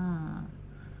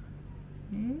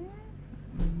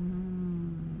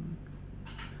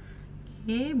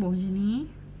 Okay, buah macam ni.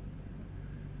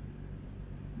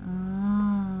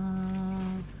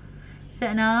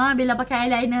 Set nak Bella pakai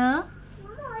eyeliner.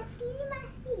 Mama, sini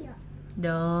masih tak?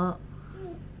 Tak.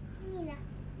 Ni lah.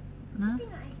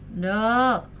 Tengok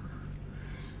Tak.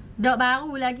 Tak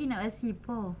baru lagi nak basi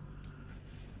apa?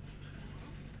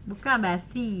 Bukan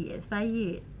basi,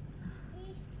 expired.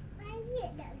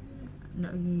 Expired tak gini?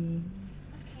 Tak lagi.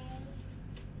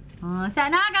 Okay.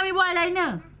 Set nak kami buat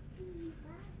eyeliner.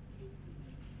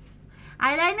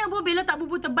 Eyeliner pun Bella tak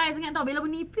bubuh tebal sangat tau. Bella pun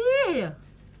nipis je.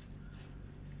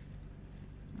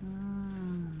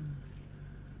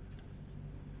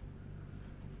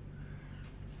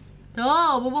 Tu,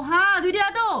 bubuh. Tu dia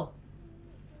tu.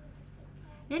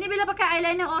 Yang ni Bella pakai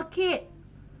eyeliner Orkid.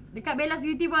 Dekat Bellaz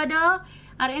Beauty pun ada.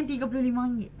 RM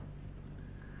RM35.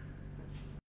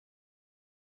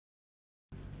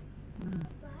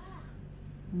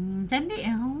 Cantik.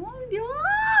 Dia.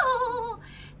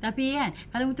 Tapi kan,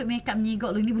 kalau untuk makeup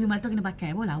menyegok ni bulu mata kena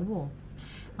pakai. Boleh lawa.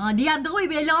 Diam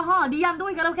terus Bella. Diam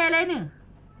terus kalau pakai eyeliner.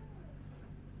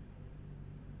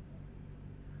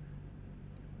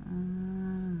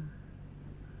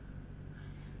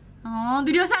 Tu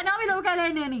dia sana Bella pakai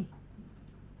eyeliner ni.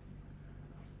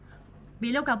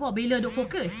 Bella bukan apa? Bella duk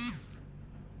fokus.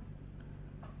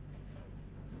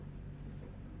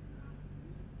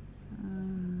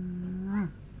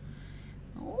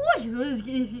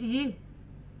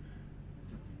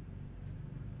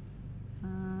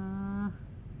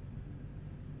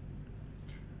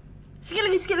 sikit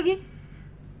lagi. Sikit lagi.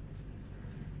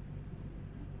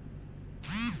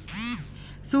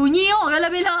 Sunyi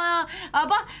kalau Bella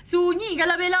sunyi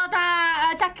kalau Bella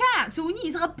tak cakap.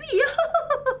 Sunyi serepi.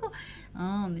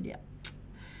 Ni dia.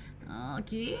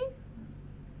 Okey.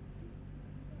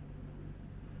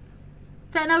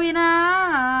 Tak nak win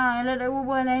lah. Kalau tak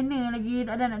buat eyeliner lagi.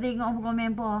 Tak ada nak tengok apa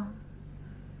komen apa.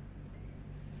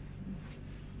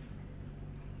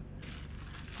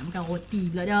 Nak makan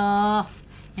roti pula dah.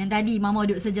 Yang tadi mama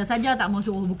duduk saja-saja tak mau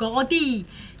suruh buka roti.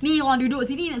 Ni orang duduk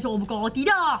sini nak suruh buka roti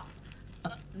dah.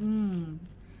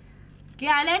 Okay,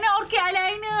 eyeliner. Orkid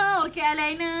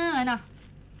eyeliner. Nah.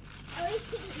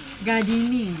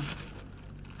 Gardini.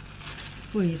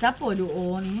 Weh, siapa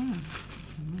doa ni?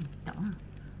 Tak lah.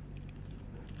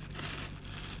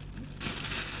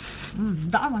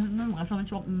 Tak lah. Rasa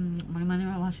macam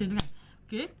mana-mana rasa tu kan.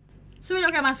 Okay. So, Bella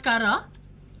pakai mascara.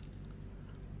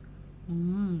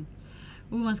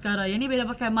 Mascara. Yang ni Bella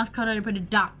pakai mascara daripada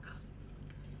Dark.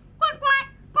 Kuat.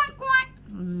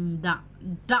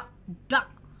 Dark.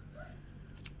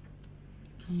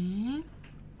 Okay.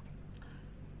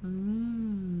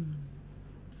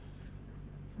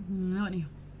 Nampak ni.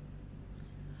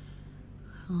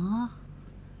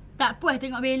 Tak puas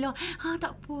tengok Bella.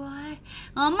 Tak puas.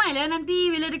 Mainlah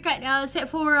nanti Bella dekat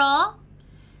Sephora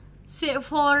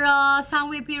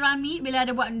Sunway Pyramid. Bella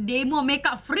ada buat demo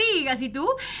makeup free kat situ.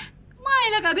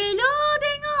 Mainlah kat Bella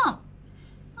tengok.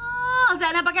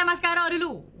 Saya nak pakai mascara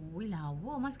dulu.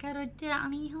 Lawa mascara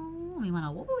Dark ni. Memang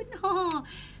lawa pun.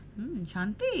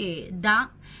 Cantik.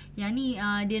 Dark. Yang ni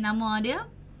dia nama dia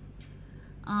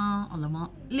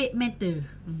alamak, late matter.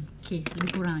 Okay,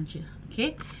 lebih kurang je.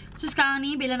 Okay. So sekarang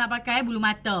ni Bella nak pakai bulu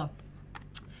mata.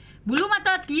 Bulu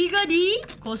mata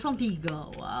 3D03.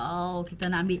 Wow,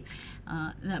 kita nak ambil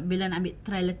Bella nak ambil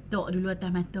try letak dulu atas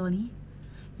mata ni.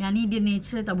 Yang ni dia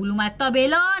natural tau. Bulu mata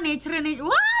Bella natural.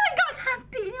 Wow, my god,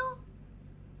 cantiknya.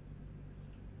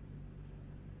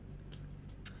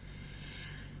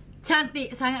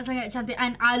 Cantik, sangat-sangat cantik.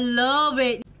 And I love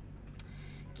it.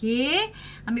 Okay,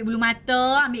 ambil bulu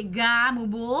mata, ambil gam,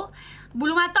 ubur.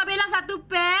 Bulu mata Bella satu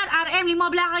pair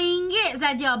RM15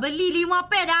 saja. Beli 5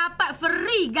 pair dapat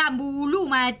free gam bulu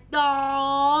mata.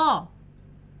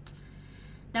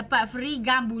 Dapat free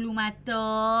gam bulu mata.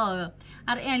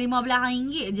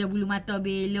 RM15 je bulu mata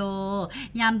Bella.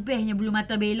 Yang bestnya bulu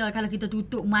mata Bella kalau kita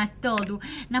tutup mata tu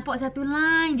nampak satu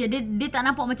line je. Dia tak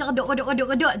nampak macam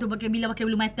redok tu bila pakai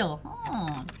bulu mata.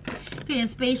 Tu yang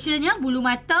specialnya bulu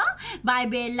mata by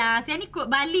Bellaz. Yang ni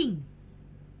kod baling.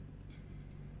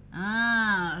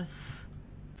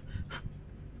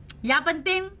 Yang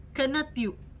penting kena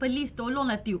tiup. Please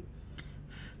tolonglah tiup.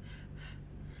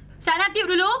 Saya nak tiup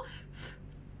dulu.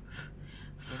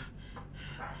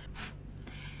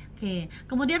 Okay.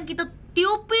 Kemudian kita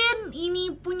tiupin ini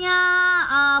punya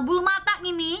bulu mata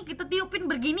ini. Kita tiupin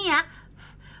begini ya.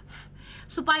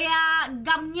 Supaya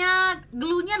gamnya,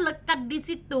 glunya lekat di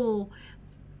situ.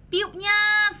 Tiupnya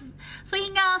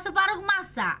sehingga separuh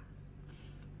masak.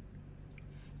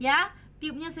 Ya,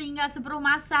 tiupnya sehingga separuh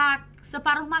masak.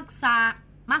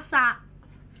 Masak.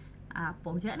 Apa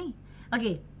je ni?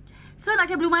 Okey. So nak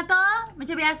pakai bulu mata,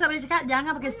 macam biasa boleh cakap,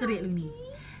 jangan pakai straight dulu ni.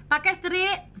 Pakai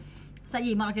straight.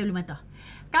 Saya mak pakai bulu mata.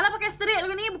 Kalau pakai straight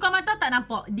dulu ni, buka mata tak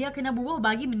nampak. Dia kena buruh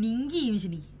bagi meninggi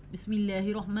macam ni.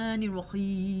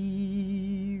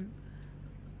 Bismillahirrahmanirrahim.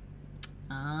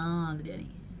 Tu dia ni.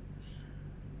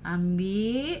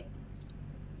 Ambil.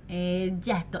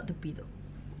 Jatuh tepi tu.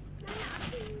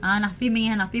 Nafi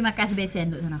makan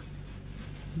sebesen duduk sana.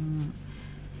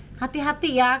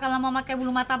 Hati-hati ya kalau mau pakai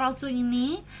bulu mata palsu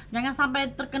ini. Jangan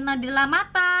sampai terkena di dalam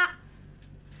mata.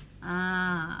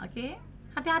 Okey.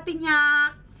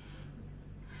 Hati-hatinya.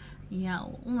 Ya,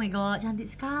 oh my god, cantik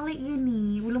sekali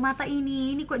ini. Bulu mata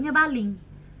ini kodnya baling.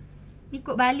 Ni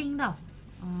kod baling tau.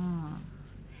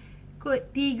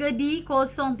 Kod 3D03.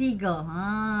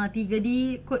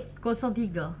 3D kod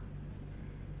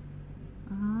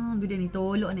 03. Tu dia ni,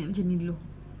 tolok ni macam ni dulu.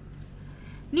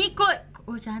 Ni kod,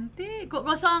 cantik. Kod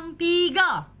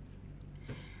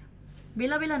 03.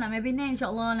 Bella nak main Penang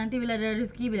insyaAllah. Nanti bila ada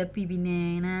rezeki, bila pergi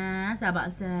Penang.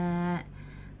 Sahabat Sat.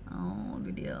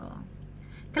 Tu dia.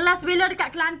 Kelas Bella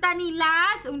dekat Kelantan ni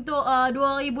last untuk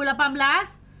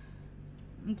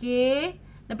 2018. Okay.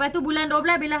 Lepas tu bulan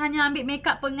 12 Bella hanya ambil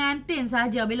makeup pengantin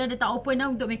saja. Bella dah tak open dah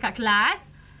untuk makeup kelas.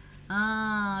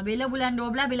 Bella bulan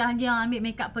 12 Bella hanya ambil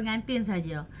makeup pengantin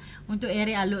saja. Untuk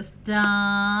area look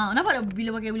star. Nampak tak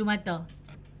bila pakai bulu mata?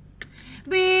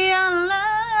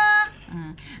 Biarlah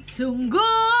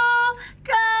sungguh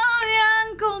kau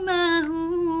ku mahu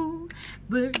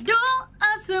berdoa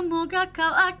semoga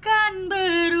kau akan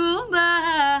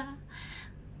berubah.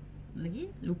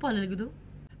 Lagi? Lupa lah lagu tu.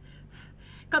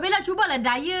 Kak Bella cubalah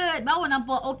diet. Baru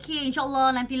nampak okey.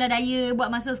 InsyaAllah nantilah diet.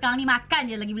 Buat masa sekarang ni makan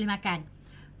je lagi boleh makan.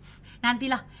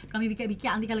 Nantilah kami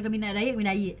fikir-fikir nanti kalau kami nak diet, kami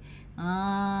diet.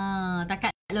 Takat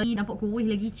lagi nampak kurus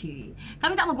lagi cik.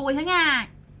 Kami tak mau kurus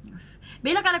sangat.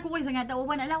 Bella kalau kurus sangat tak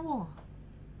apa nak lawa.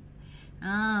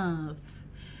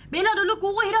 Bella dulu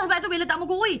kurus dah sebab tu Bella tak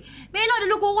mau kurus. Bella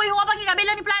dulu kurus orang panggil kat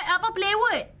Bella ni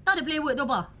playword. Tahu ada playword tu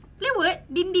apa? Playword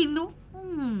dinding tu.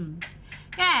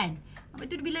 Kan? Lepas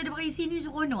tu bila dia pakai sini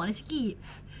seronok lah sikit.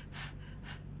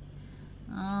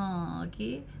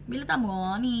 Okay. Bella tak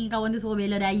mau ni kawan tu suruh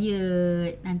Bella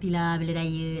diet. Nantilah Bella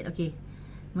diet. Okay.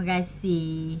 Terima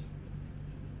kasih.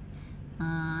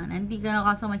 Nanti kalau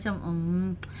rasa macam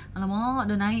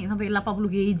alamak dah naik sampai 80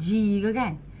 kg ke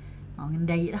kan. Kena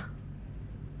diet lah.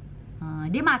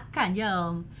 Dia makan je.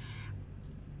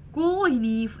 Kurus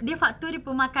ni dia faktor dia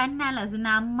pemakanan lah,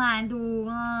 senaman tu.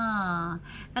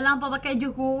 Kalau hampa pakai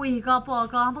jus kurus ke apa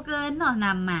ke, hampa kena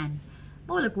senaman.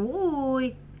 Barulah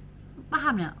kurus.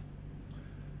 Faham tak?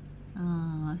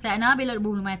 Saat nak Bella duk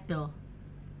bulu mata.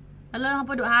 Kalau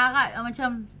hampa duk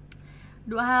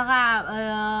harap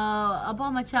apa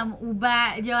macam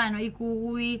ubat je kan, bagi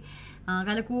kurus.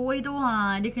 Kalau kurus tu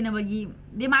dia kena bagi,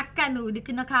 dia makan tu, dia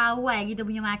kena kawal kita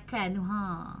punya makan tu.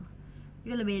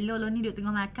 Kalau Bella lah ni duduk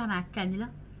tengah makan je lah.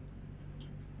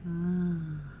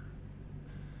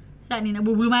 Saat ni nak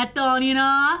berbulu mata ni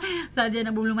nak. Saja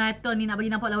nak berbulu mata ni nak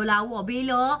bagi nampak lawa-lawa.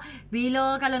 Bella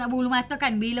kalau nak berbulu mata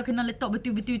kan, Bella kena letak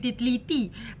betul-betul teliti.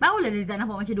 Barulah dia tak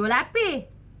nampak macam dua lapis.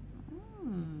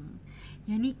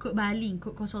 Yang ni kod baling,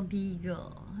 kod 03.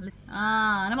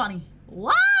 Nampak ni?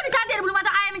 Wow, dia cantik ada bulu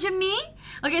mata I macam ni.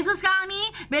 Okay, so sekarang ni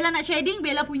Bella nak shading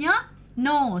Bella punya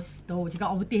nose. Tuh,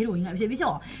 cakap orang putih tu, ingat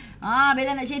bisa-bisa.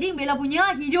 Bella nak shading Bella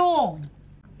punya hidung.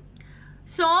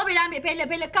 So, Bella ambil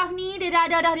palette Khaf ni, dia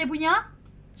dah dia punya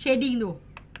shading tu.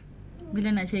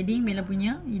 Bella nak shading Bella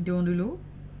punya hidung dulu.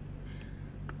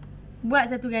 Buat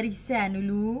satu garisan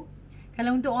dulu.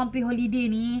 Kalau untuk orang pergi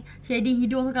holiday ni, shading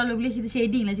hidung tu kalau boleh kita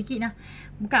shading lah sikit lah.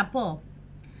 Bukan apa.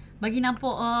 Bagi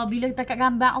nampak bila kita kat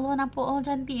gambar Allah nampak orang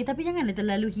cantik. Tapi janganlah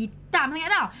terlalu hitam sangat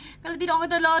tau. Kalau tidak orang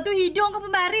kata lah tu hidung kau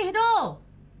pembaris tu.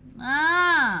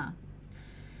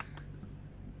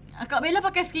 Kak Bella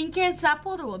pakai skincare siapa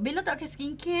tu? Bella tak pakai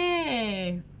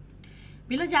skincare.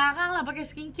 Bella jarang lah pakai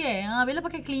skincare. Bella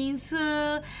pakai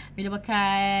cleanser. Bella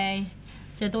pakai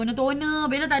macam toner-toner.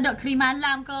 Bella tak ada krim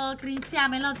malam ke krim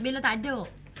siang. Bella tak ada.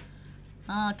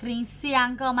 Krim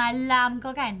siang ke malam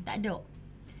ke kan? Tak ada.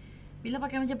 Bella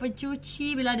pakai macam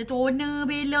pencuci. Bella ada toner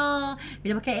Bella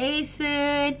pakai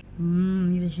Essence.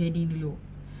 Kita shading dulu.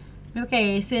 Bella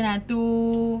pakai Essence lah tu.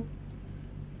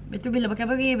 Lepas tu Bella pakai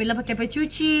apa lagi? Bella pakai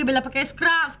pencuci. Bella pakai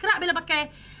scrub. Scrub Bella pakai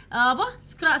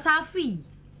scrub Selfie.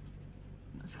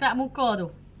 Scrub muka tu.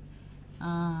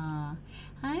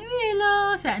 Hai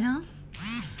Bella. Sana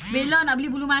Bella nak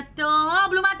beli bulu mata.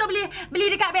 Bulu mata beli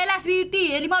dekat Bellaz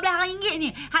Beauty. RM15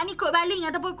 ni. Hak ni kod baling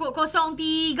ataupun kod 03.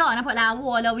 Nampak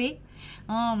lawa lah weh.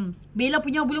 Bella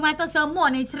punya bulu mata semua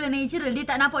natural. Dia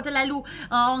tak nampak terlalu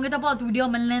orang kata apa tu, dia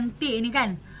melentik ni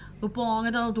kan. Rupa orang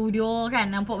kata tu dia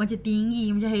kan nampak macam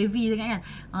tinggi, macam heavy sangat kan.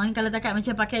 Ni kalau takat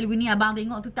macam pakai lagu ni abang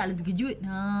tengok tu taklah terkejut.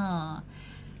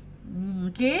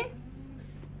 Okay.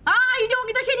 Hidung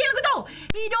kita shading lagu tu.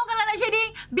 Hidung kalau nak shading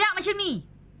biar macam ni.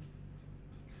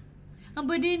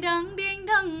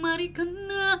 Berdendang-dendang mari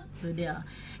kena. Tu dia.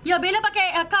 Ya, Bella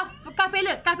pakai Khaf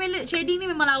palette shading ni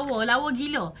memang lawa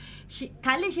gila.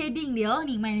 Color shading dia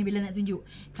ni main Bella nak tunjuk.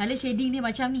 Color shading dia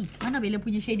macam ni. Mana Bella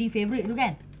punya shading favourite tu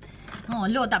kan?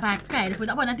 Lo tak pakai pun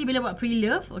tak apa, nanti Bella buat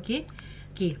pre-love. Okay.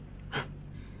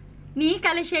 Ni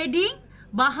color shading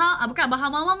bukan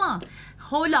Bahar Mama.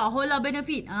 Hola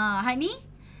Benefit. Hak ni.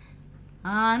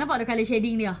 Nampak tu color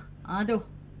shading dia. Tu.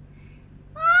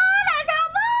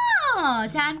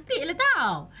 Cantik lah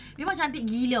tau. Memang cantik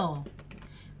gila.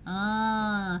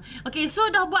 Okay, so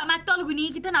dah buat mata lagu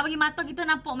ni. Kita nak bagi mata kita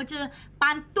nampak macam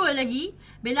pantul lagi.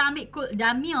 Bella ambil kod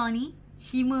Damia ni.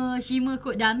 Shimmer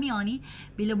kod Damia ni.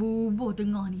 Bella bubuh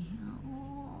tengah ni.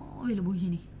 Bella bubuh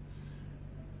macam ni.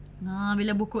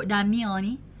 Bella bubuh kod Damia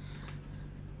ni.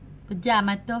 Pejam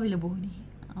mata Bella bubuh ni.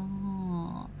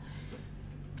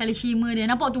 Kali shimmer dia.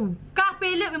 Nampak tu. Khaf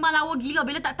palette memang lawa gila.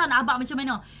 Bella tak tahu nak abang macam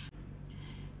mana.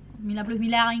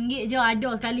 RM99 je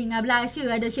ada sekali dengan blusher,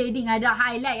 ada shading, ada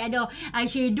highlight, ada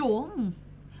eyeshadow.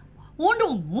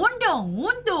 Undung.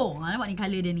 Nampak ni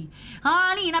colour dia ni.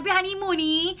 Ni nak pergi honeymoon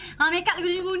ni. Make up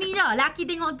lagu ni je. Laki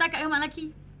tengok takat rumah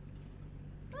laki.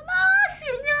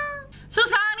 Asyiknya. So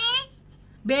sekarang ni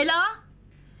Bella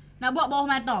Nak buat bawah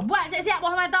mata. Buat siap-siap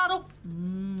bawah mata tu.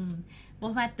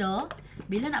 Bawah mata.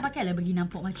 Bila nak pakai lah bagi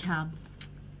nampak macam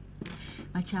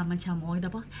orang kata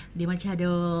apa? Dia macam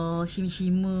ada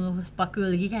shimmer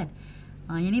sparkle lagi kan.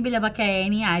 Yang ni bila pakai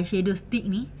ni eyeshadow stick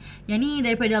ni. Yang ni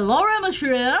daripada Laura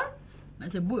Mercier.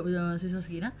 Nak sebut pun susah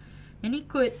sikit lah. Yang ni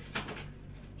kod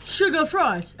Sugar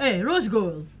Frost. Rose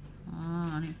Gold.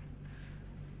 Ni.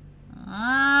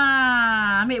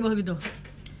 Ambil bawah gitu.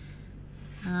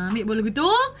 Ambil bola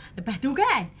gitu. Lepas tu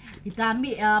kan kita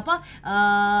ambil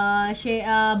shade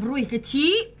brush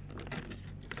kecil.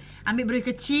 Ambil brush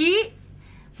kecil.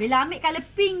 Bila ambil colour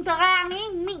pink terang ni,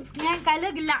 mix dengan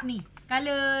colour gelap ni,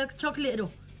 colour coklat tu.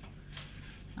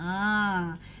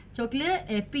 Coklat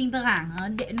pink terang.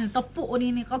 Dek ni tepuk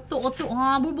ni kotak-kotak.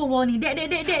 Bubuh bawah ni. Dek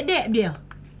dia.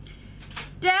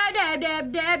 Dab.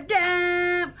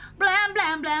 Blan.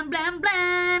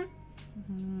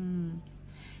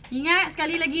 Ingat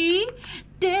sekali lagi.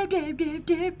 Dab.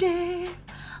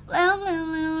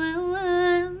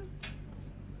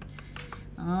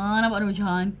 Nampak tu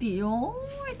cantik.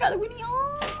 Kat lagu ni.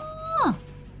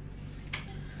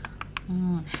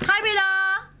 Hai Bella.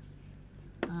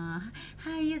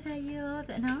 Hai saya.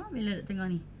 Sana Bella nak tengok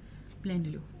ni. Blend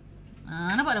dulu.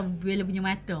 Nampak tak Bella punya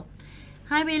mata.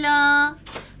 Hai Bella.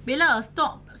 Bella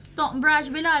stop brush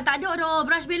Bella. Tak ada dah.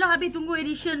 Brush Bella habis tunggu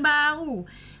edition baru.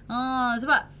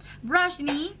 Sebab brush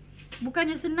ni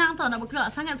bukannya senang tau nak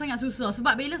berkeluar. Sangat-sangat susah.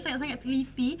 Sebab Bella sangat-sangat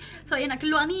teliti. So yang nak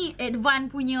keluar ni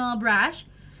advance punya brush.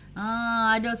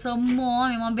 Ada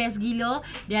semua. Memang best gila.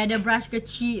 Dia ada brush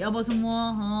kecil apa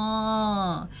semua.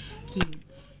 Okay.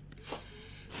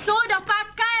 So dah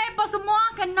pakai apa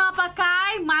semua. Kena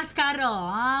pakai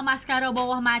mascara. Mascara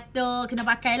bawah mata. Kena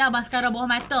pakai lah mascara bawah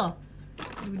mata.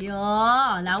 Tu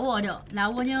dia. Lawa tak?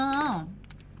 Lawanya.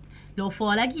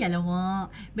 Lofa lagi lah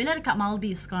lawak. Bella dekat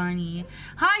Maldives sekarang ni.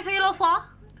 Hai, saya Lofa.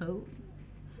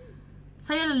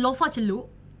 Saya Lofa celuk.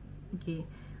 Okay.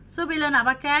 So, Bella nak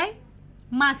pakai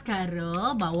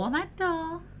mascara bawah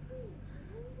mata.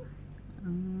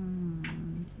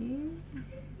 Okay.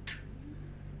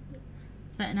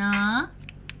 Sana.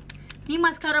 Ni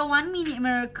mascara 1 Minute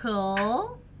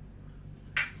Miracle.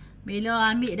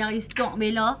 Bella ambil dari stok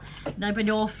Bella.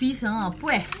 Daripada office.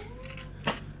 Apa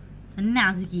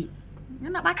senang sikit.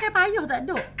 Nak pakai payah tak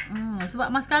ada. Sebab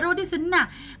mascara dia senang.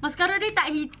 Mascara dia tak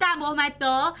hitam bawah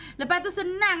mata. Lepas tu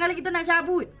senang kalau kita nak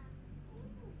cabut.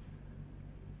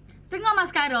 Tengah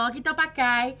mascara kita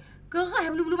pakai keras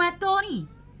bulu-bulu mata ni.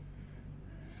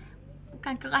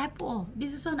 Bukan keras apa. Dia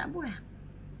susah nak buang.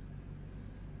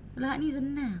 Lah ni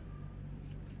senang.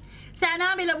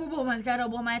 Sana Bella bubuh mascara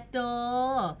bawah mata.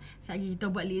 Sekejap kita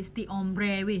buat lipstick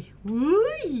ombre weh.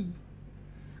 Ui.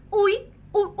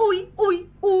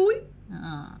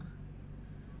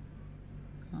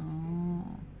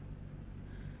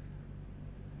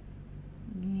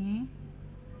 Ni.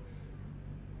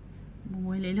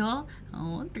 Boleh lah.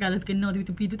 Kalau terkena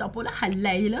tepi tu tak apalah.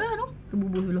 Halai je lah tu.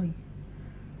 Terbubuh dulu ni.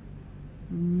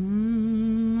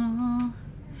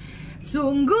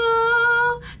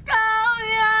 Sungguh kau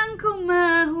yang ku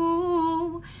mahu.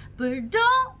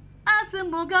 Berdoa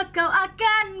semoga kau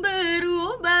akan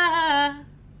berubah.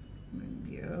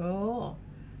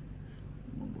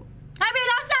 Hai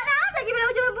Bella, asal lah. Lagi Bella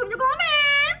macam punya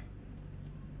komen.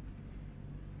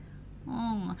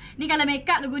 Ni kalau make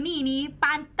up lagu ni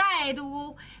pantai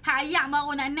tu. Hayak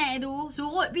baru nak naik tu.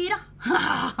 Surut pi dah.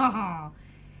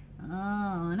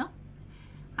 No?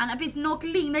 Anak pergi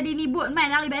snorkeling tadi ni boat mai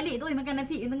lari balik tu makan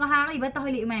nasi tengah hari patah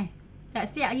balik mai.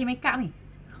 Tak siap lagi make up ni.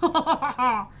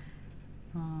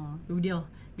 Tu dia.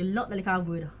 Gelak tak boleh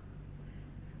cover dah.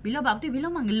 Bella bab tu Bella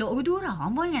memang gelak gitu dah.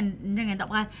 Hamba jangan tak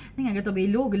peras. Jangan kata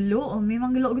Bella gelak,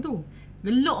 memang gelak gitu.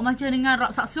 Gelak macam dengan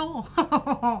rak sakso.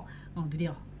 Tu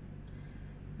dia.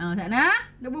 Tak nak?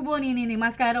 Dah bubuh ni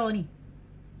mascara ni.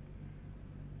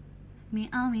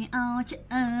 Meow meow.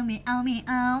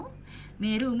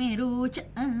 Meru meru.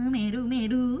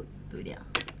 Tu dia.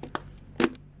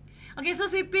 Okay, so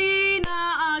Siti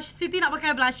nak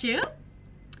pakai blusher.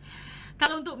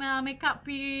 Kalau untuk make up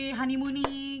pi honeymoon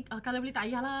ni, kalau boleh tak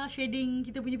payahlah shading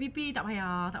kita punya pipi, tak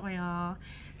payah.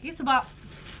 Okay, sebab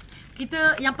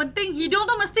kita yang penting hidung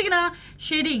tu mesti kena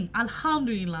shading.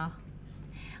 Alhamdulillah.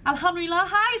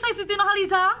 Hai, saya Siti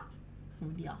Nurhaliza.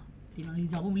 Dia. Siti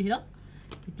Nurhaliza pun boleh tak?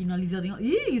 Siti Nurhaliza tengok.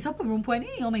 Siapa perempuan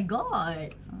ni? Oh my god.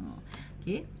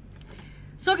 Okay.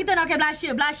 So kita nak pakai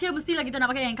blusher. Blusher mestilah kita nak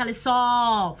pakai yang colour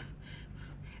soft.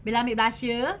 Bila ambil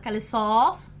blusher colour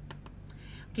soft.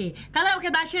 Okay, kalau nak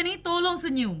pakai blusher ni, tolong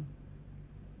senyum.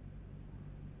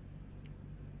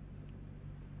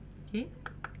 Okay.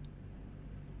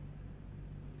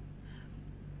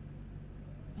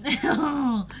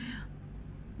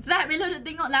 Tak, Bella duk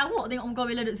tengok lawak tengok muka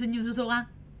Bella duk senyum seseorang.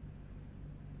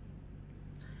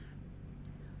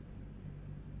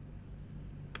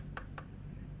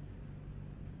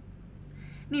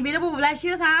 Ni Bella pun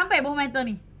blusher sampai bawah mata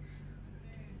ni.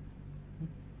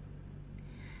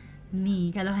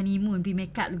 Ni kalau honeymoon pergi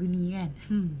make up lagu ni kan.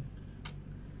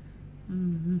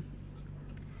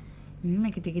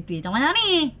 Memang ketul-ketul macam mana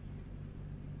ni?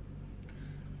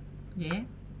 Okay.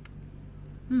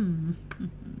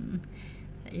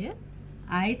 Saya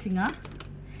I tengah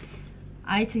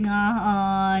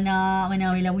nak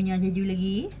mana Bella punya baju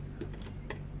lagi.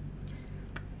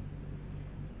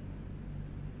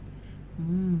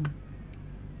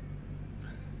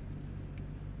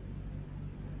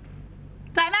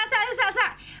 Tak nak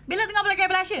sak. Bella tengah pakai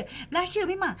blusher. Blusher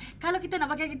memang kalau kita nak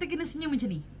pakai kita kena senyum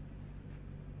macam ni.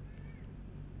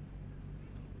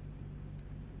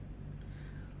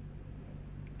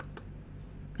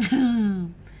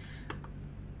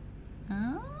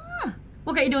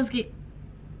 Buka hidung sikit.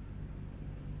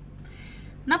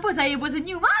 Kenapa saya pun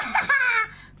senyum?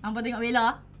 Nampak tengok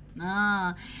Bella?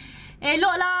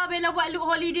 Eloklah Bella buat look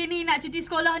holiday ni. Nak cuti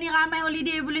sekolah ni ramai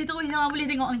holiday boleh terus boleh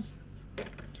tengok ni.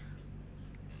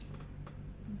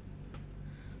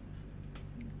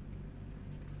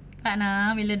 Tak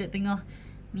nak Bella duduk tengah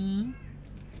ni.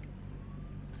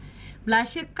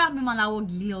 Blusher Khaf memang lawa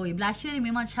gila weh. Blusher ni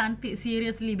memang cantik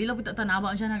seriously. Bella pun tak tahu nak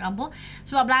abang macam mana apa.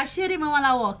 Sebab blusher ni memang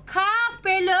lawa. Khaf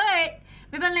palette.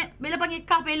 Bella panggil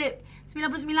Khaf palette.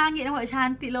 RM99 nampak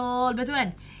cantik lol. Betul kan?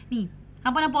 Ni.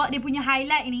 Hampa nampak dia punya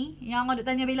highlight ni. Yang orang duk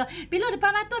tanya Bella. Bella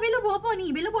depan mata Bella buat apa ni?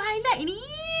 Bella buat highlight ni.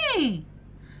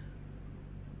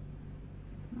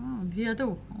 Dia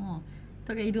tu.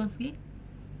 Tu kat hidung sikit.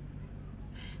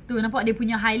 Tu nampak dia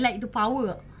punya highlight tu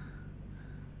power.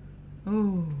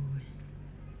 Tu.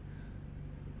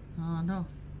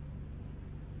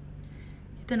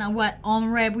 Kita nak buat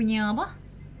ombre punya apa?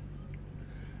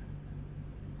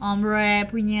 Ombre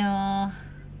punya.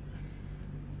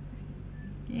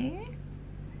 Okay.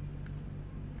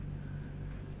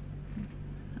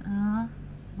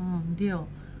 Dia.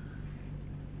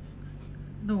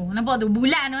 Tu, nampak tu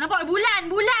bulan tu. Nampak bulan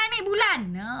ni bulan.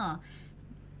 Dah.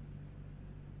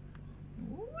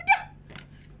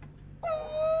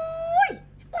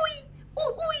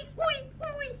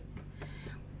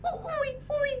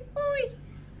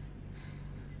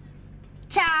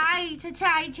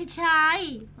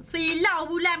 Cai. Silau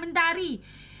bulan mentari.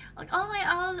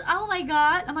 Oh my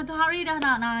god. Matahari dah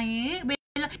nak naik.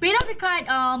 Bella dekat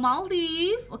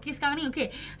Maldives. Okay sekarang ni. Okay.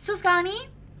 So sekarang ni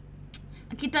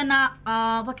kita nak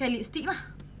pakai lipstick lah.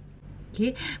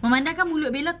 Okay. Memandangkan mulut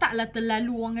Bella taklah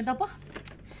terlalu orang kata apa.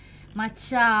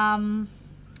 Macam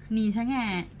ni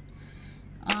sangat.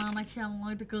 Macam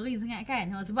orang kata kering sangat kan.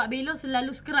 Sebab Bella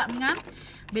selalu scrub dengan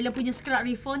Bella punya scrub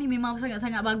Riffaa ni memang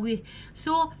sangat-sangat bagus.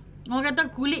 So orang kata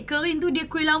kulit kering tu dia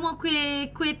kuih lama kuih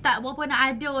tak berapa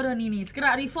nak ada dah ni.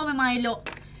 Scrub Riffaa memang elok.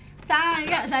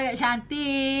 Sangat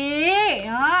cantik.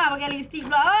 Pakai lipstick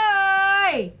pula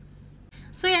oi.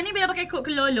 So yang ni Bella pakai kod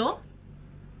kelolo.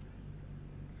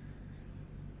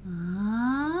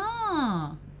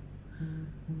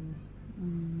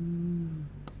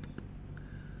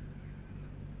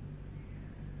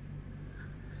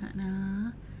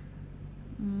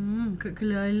 Kod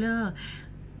kelolo.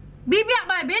 Bibiaq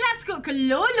by Bellaz kod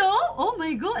kelolo. Oh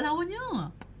my god lawanya.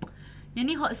 Yang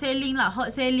ni hot selling lah. Hot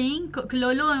selling. Kod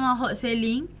kelolo memang hot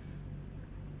selling.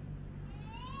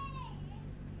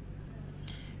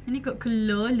 Yang ni kod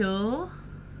kelolo.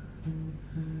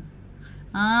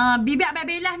 Bibiaq by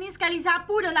Bellaz ni sekali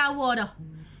sapu dah lawa dah.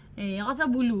 Rasa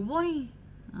bulu pun ni.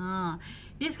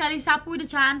 Dia sekali sapu dia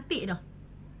cantik dah.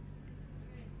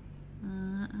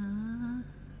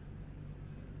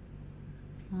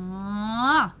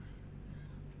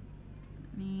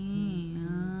 Ni.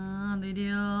 Tu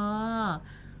dia.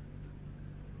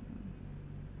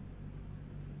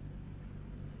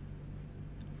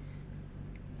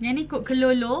 Yang ni kod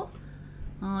kelolo.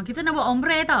 Kita nak buat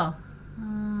ombre tau.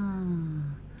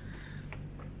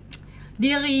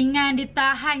 Dia ringan, dia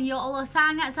tahan. Ya Allah,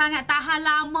 sangat-sangat tahan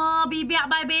lama. Bibiaq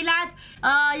by Bellaz.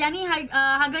 Yang ni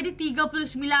harga dia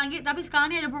RM39. Tapi sekarang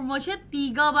ni ada promotion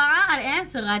 3 barang ada yang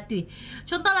 100.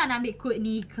 Contohlah nak ambil kod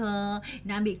ni ke,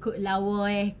 nak ambil kod lawa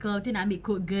ke, tu nak ambil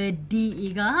kod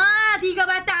gedik ke. 3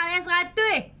 batang ada yang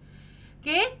 100.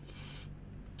 Okay.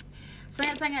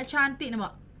 Sangat-sangat cantik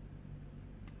nampak.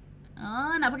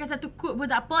 Nak pakai satu kod pun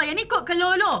tak apa. Yang ni kod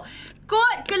kelolo.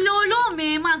 Kod kelolo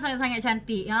memang sangat-sangat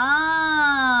cantik.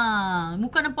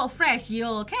 Muka nampak fresh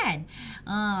yo kan.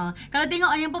 Kalau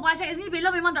tengok yang perperasan kat sini, Bella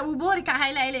memang tak berubah dekat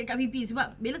highlight dekat pipi.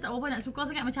 Sebab Bella tak berapa nak suka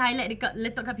sangat macam highlight dekat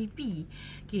letak kat pipi.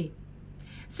 Okay.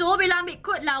 So Bella ambil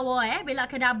kod lawa Bella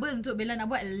akan double untuk Bella nak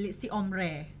buat lipstick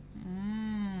ombre.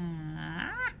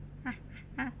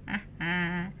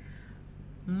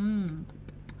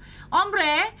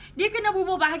 Ombre dia kena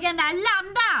bubuh bahagian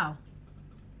dalam tau.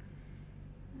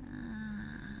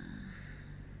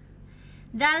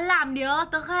 Dalam dia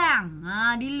terang.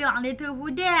 Di luar dia tu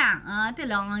pudang.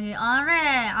 Itulah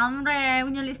ombre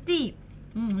punya lipstick.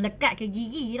 Lekat ke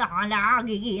gigi dah. Alah,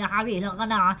 gigi dah habis dah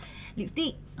kena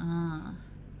lipstick.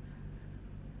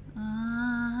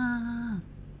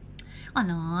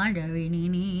 Alah, dari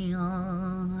ni.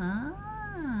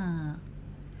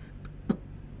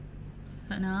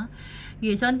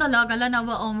 Okay, contohlah kalau nak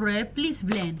buat ombre, please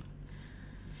blend.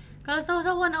 Kalau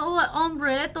sahabat-sahabat nak buat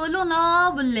ombre, tolonglah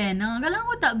blend. Kalau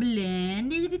awak tak blend,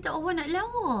 dia jadi tak awak nak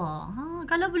lawa.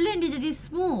 Kalau blend, dia jadi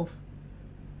smooth.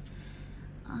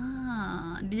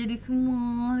 Dia jadi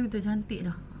smooth gitu, cantik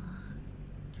dah.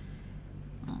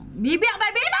 Bibiaq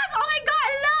by Bellaz. Oh my god,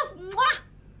 I love. Mwah.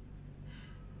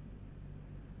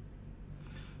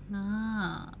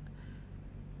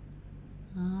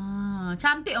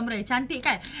 Cantik ombre, cantik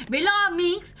kan. Bella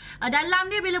mix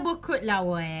dalam dia Bella buat kod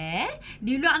lawa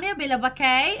di luar dia Bella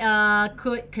pakai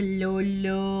kod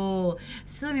kelolo.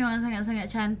 So memang sangat-sangat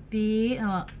cantik.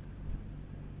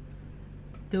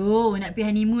 Tu nak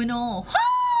pergi honeymoon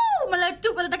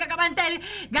meletup pada dekat kat pantai.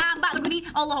 Gambar lagu ni,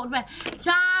 Allahu Akbar.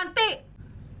 Cantik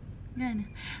kan.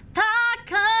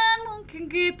 Takkan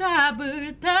mungkin kita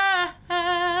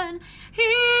bertahan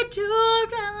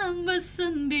hidup dalam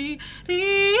bersendirian.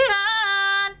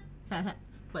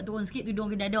 Buat turun sikit tudung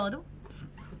ke dada tu.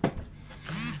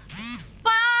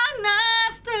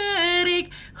 Panas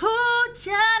terik,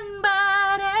 hujan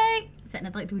badai.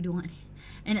 Nak tarik tudung ni.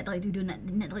 Nak tarik tudung, nak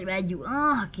tarik baju.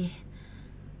 Okey.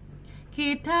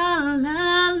 Kita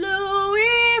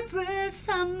lalui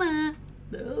bersama.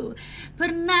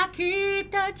 Pernah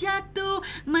kita jatuh,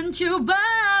 mencuba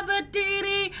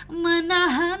berdiri,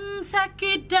 menahan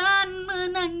sakit dan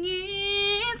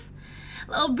menangis.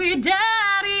 Lebih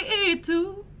dari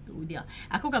itu. Tu dia.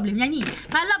 Aku kan boleh menyanyi.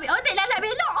 Kalau tak lalat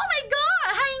Bella. Oh my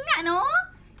god. Hai ingat no.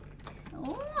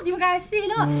 Terima kasih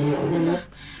lah.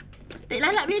 Tak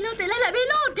lalat Bella, tak lalat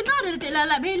Bella. Kenal dia tak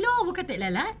lalat Bella, bukan tak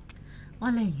lalat.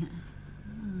 Walau ingat.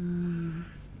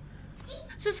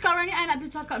 So sekarang ni I nak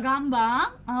pergi cakap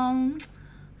gambar.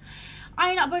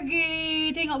 I nak pergi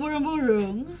tengok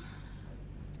burung-burung.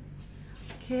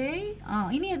 Okay.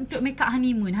 Ini untuk make up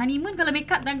honeymoon. Honeymoon kalau make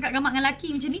up tangkap gambar dengan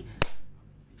lelaki macam ni.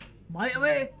 Baik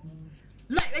weh.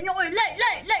 Like banyak weh.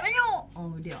 Like banyak.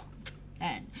 Oh dia.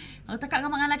 Kan. Kalau tangkap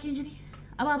gambar dengan lelaki macam ni.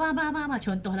 Abang.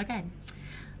 Contohlah kan.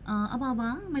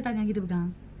 Abang. Mari tangan kita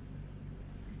pegang.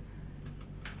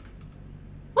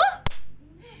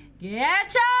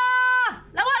 Gecha!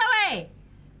 Lawa weh.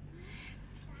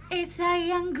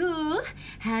 Sayangku,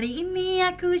 hari ini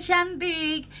aku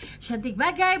cantik. Cantik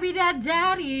bagai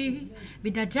bidadari.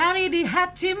 Bidadari di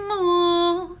hatimu.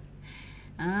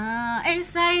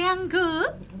 Sayangku.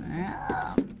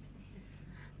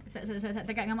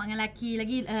 Tekat gambar dengan lelaki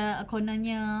lagi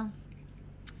kononnya.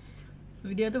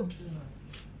 Dia tu.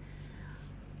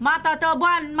 Mata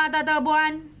terbuan.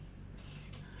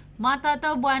 Mata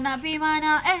terbuan nak pergi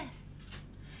mana?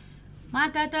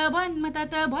 Mata terbuan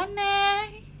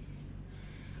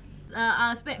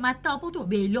spek mata apa tu?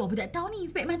 Bella pun tak tahu ni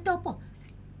spek mata apa.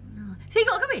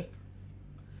 Singkok ke be?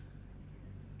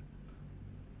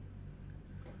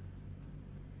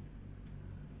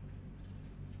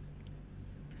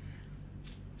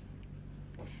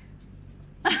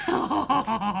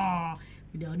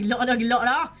 Dah gelak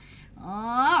dah.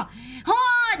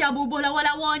 Dah bubuh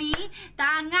lawa-lawa ni.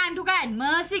 Tangan tu kan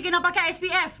mesti kena pakai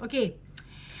SPF. Okey.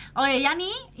 Yang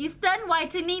ni instant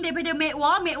whitening daripada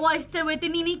MUA instant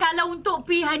whitening ni kalau untuk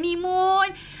pi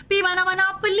honeymoon, pi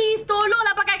mana-mana, please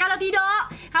tolonglah pakai. Kalau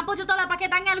tidak, hampa contohlah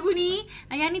pakai tangan lagu ni.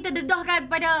 Yang ni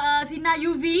terdedahkan pada sinar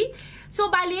UV.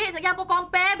 So balik, sekali hampa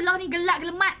compare, belah ni gelap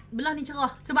gelemat, belah ni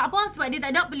cerah. Sebab apa? Sebab dia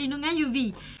tak ada perlindungan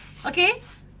UV. Okey.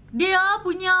 Dia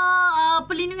punya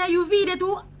perlindungan UV dia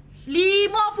tu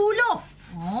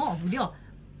 50. Dia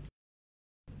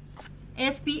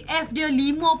SPF dia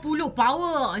 50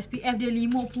 power. SPF dia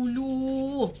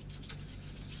 50.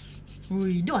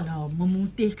 Ui, dah lah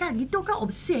memutihkan. Kita kan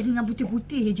obses dengan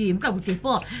putih-putih je. Bukan putih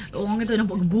apa. Orang kata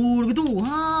nampak gebur gitu.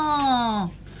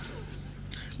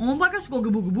 Orang kan suka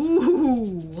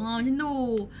gebur-gebur. Macam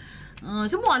tu.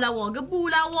 Semua lawa. Gebu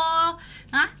lawa.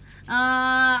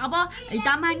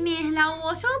 Hitam manis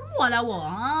lawa. Semua lawa.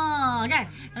 Kan?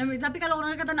 Tapi kalau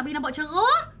orang kata nak bagi nampak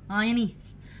cerah, yang ni.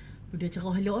 Dia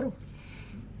cerah elok tu.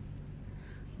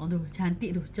 Tu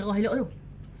cantik tu. Cerah elok tu.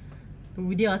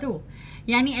 Tu dia tu.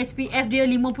 Yang ni SPF dia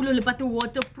 50, lepas tu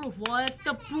waterproof.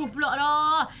 Waterproof pula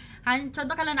dah.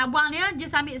 Contoh kalau nak buang dia,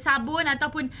 just ambil sabun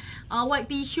ataupun white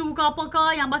tissue ke apa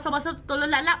ke yang basah-basah tu,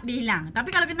 tolong lap-lap dia hilang. Tapi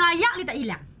kalau kena ayak dia tak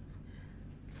hilang.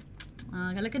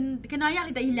 Kalau kena ayak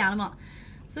dia tak hilang mak.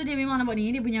 So dia memang nampak ni,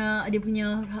 dia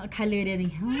punya color dia ni.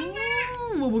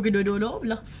 Bubuh kedua-dua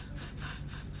belah.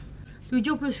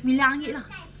 RM79 lah.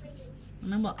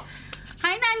 Nampak?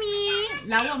 Hai Nani.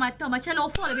 Lawa mata macam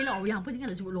loafer lah Bella. Yang apa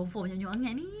janganlah sebut loafer macam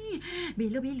sangat ni.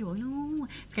 Bella lu.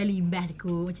 Sekali imbas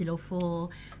aku macam loafer.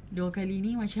 2 kali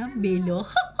ni macam Bella.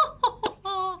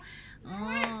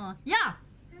 Ya.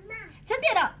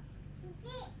 Cantik tak?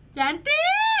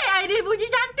 Cantik. Ai dia puji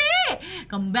cantik.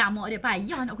 Kembar mak dia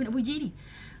payah nak aku nak puji ni.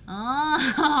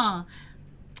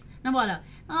 Nampak tak?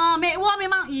 Mewah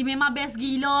memang best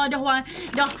gila. Dah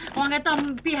orang kata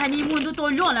pergi honeymoon tu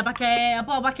tolonglah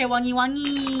pakai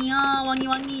wangi-wangi.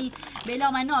 Wangi-wangi.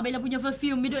 Bella mana? Bella punya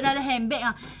perfume duduk dalam handbag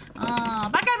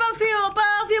pakai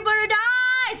Perfume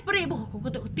Paradise. Spray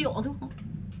kotak-kotak tu.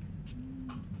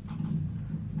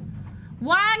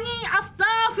 Wangi,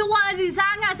 astagfirullahalazim.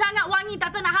 Sangat-sangat wangi.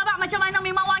 Tak tahu nak habaq macam mana,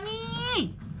 memang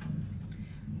wangi.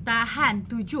 Tahan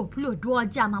 72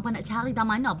 jam. Apa nak cari dah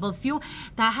mana perfume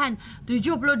tahan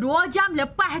 72 jam.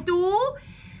 Lepas tu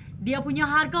dia punya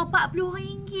harga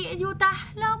RM40 je.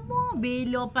 Tah lama.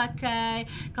 Bella pakai,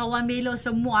 kawan Bella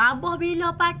semua, abah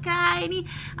Bella pakai ni,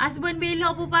 husband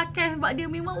Bella pun pakai sebab dia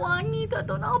memang wangi. Tak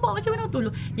tahu nak abah macam mana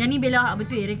tu. Yang ni Bella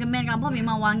betul recommend kan abah,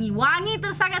 memang wangi. Wangi tu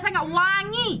sangat-sangat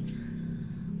wangi.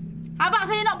 Abang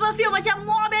saya nak perfume macam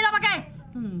MUA Bellaz pakai.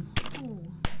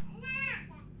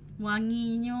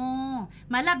 Wanginya.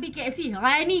 Malam BKFC.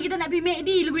 Hari ni kita nak pergi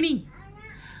McD dulu ni.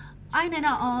 I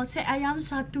nak set ayam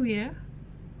satu ya.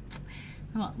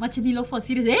 Nampak? Macam Nilofa.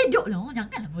 Serius. Duk lah.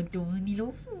 Janganlah bodoh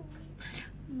Nilofa.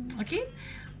 Okay.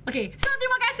 So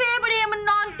terima kasih kepada yang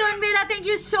menonton Bella. Thank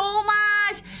you so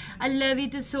much. I love you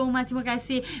too so much. Terima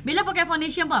kasih. Bella pakai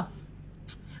foundation apa?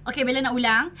 Okay, Bella nak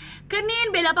ulang. Kenin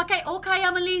Bella pakai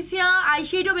Okaya Malaysia.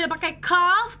 Eyeshadow Bella pakai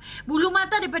Khaf. Bulu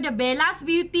mata daripada Bellaz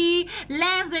Beauty.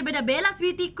 Lens daripada Bellaz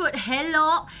Beauty kod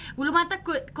Hello. Bulu mata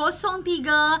kod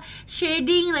 03.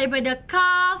 Shading daripada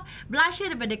Khaf.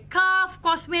 Blusher daripada Khaf.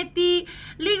 Kosmetik.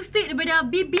 Lipstick daripada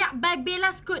Bibiaq by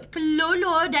Bellaz kod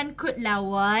Kelolo dan kod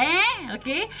Lawa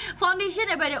Okay. Foundation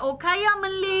daripada Okaya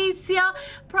Malaysia.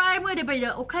 Primer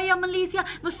daripada Okaya Malaysia.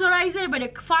 Moisturizer daripada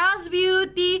Fast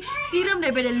Beauty. Serum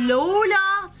daripada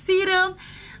Lola Serum.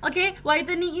 Okay,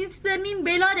 whitening instantine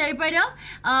Bella daripada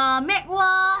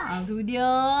MUA. Tu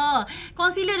dia.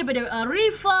 Concealer daripada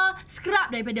Riffaa. Scrub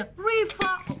daripada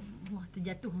Riffaa. Wah,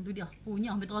 terjatuh tu dia.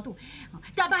 Punya hampir tu.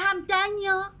 Tak faham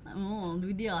tanya.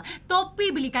 Tu dia.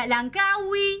 Topi beli kat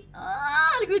Langkawi.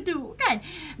 Lagu tu kan.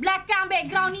 Belakang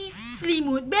background ni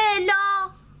selimut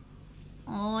Bella.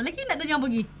 Lagi nak tanya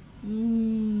apa lagi?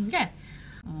 Kan?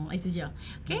 Itu je.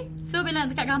 Okay. So Bella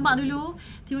nak dekat gambar dulu.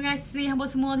 Terima kasih hampa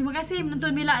semua. Terima kasih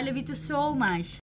menonton Bella. I love you too so much.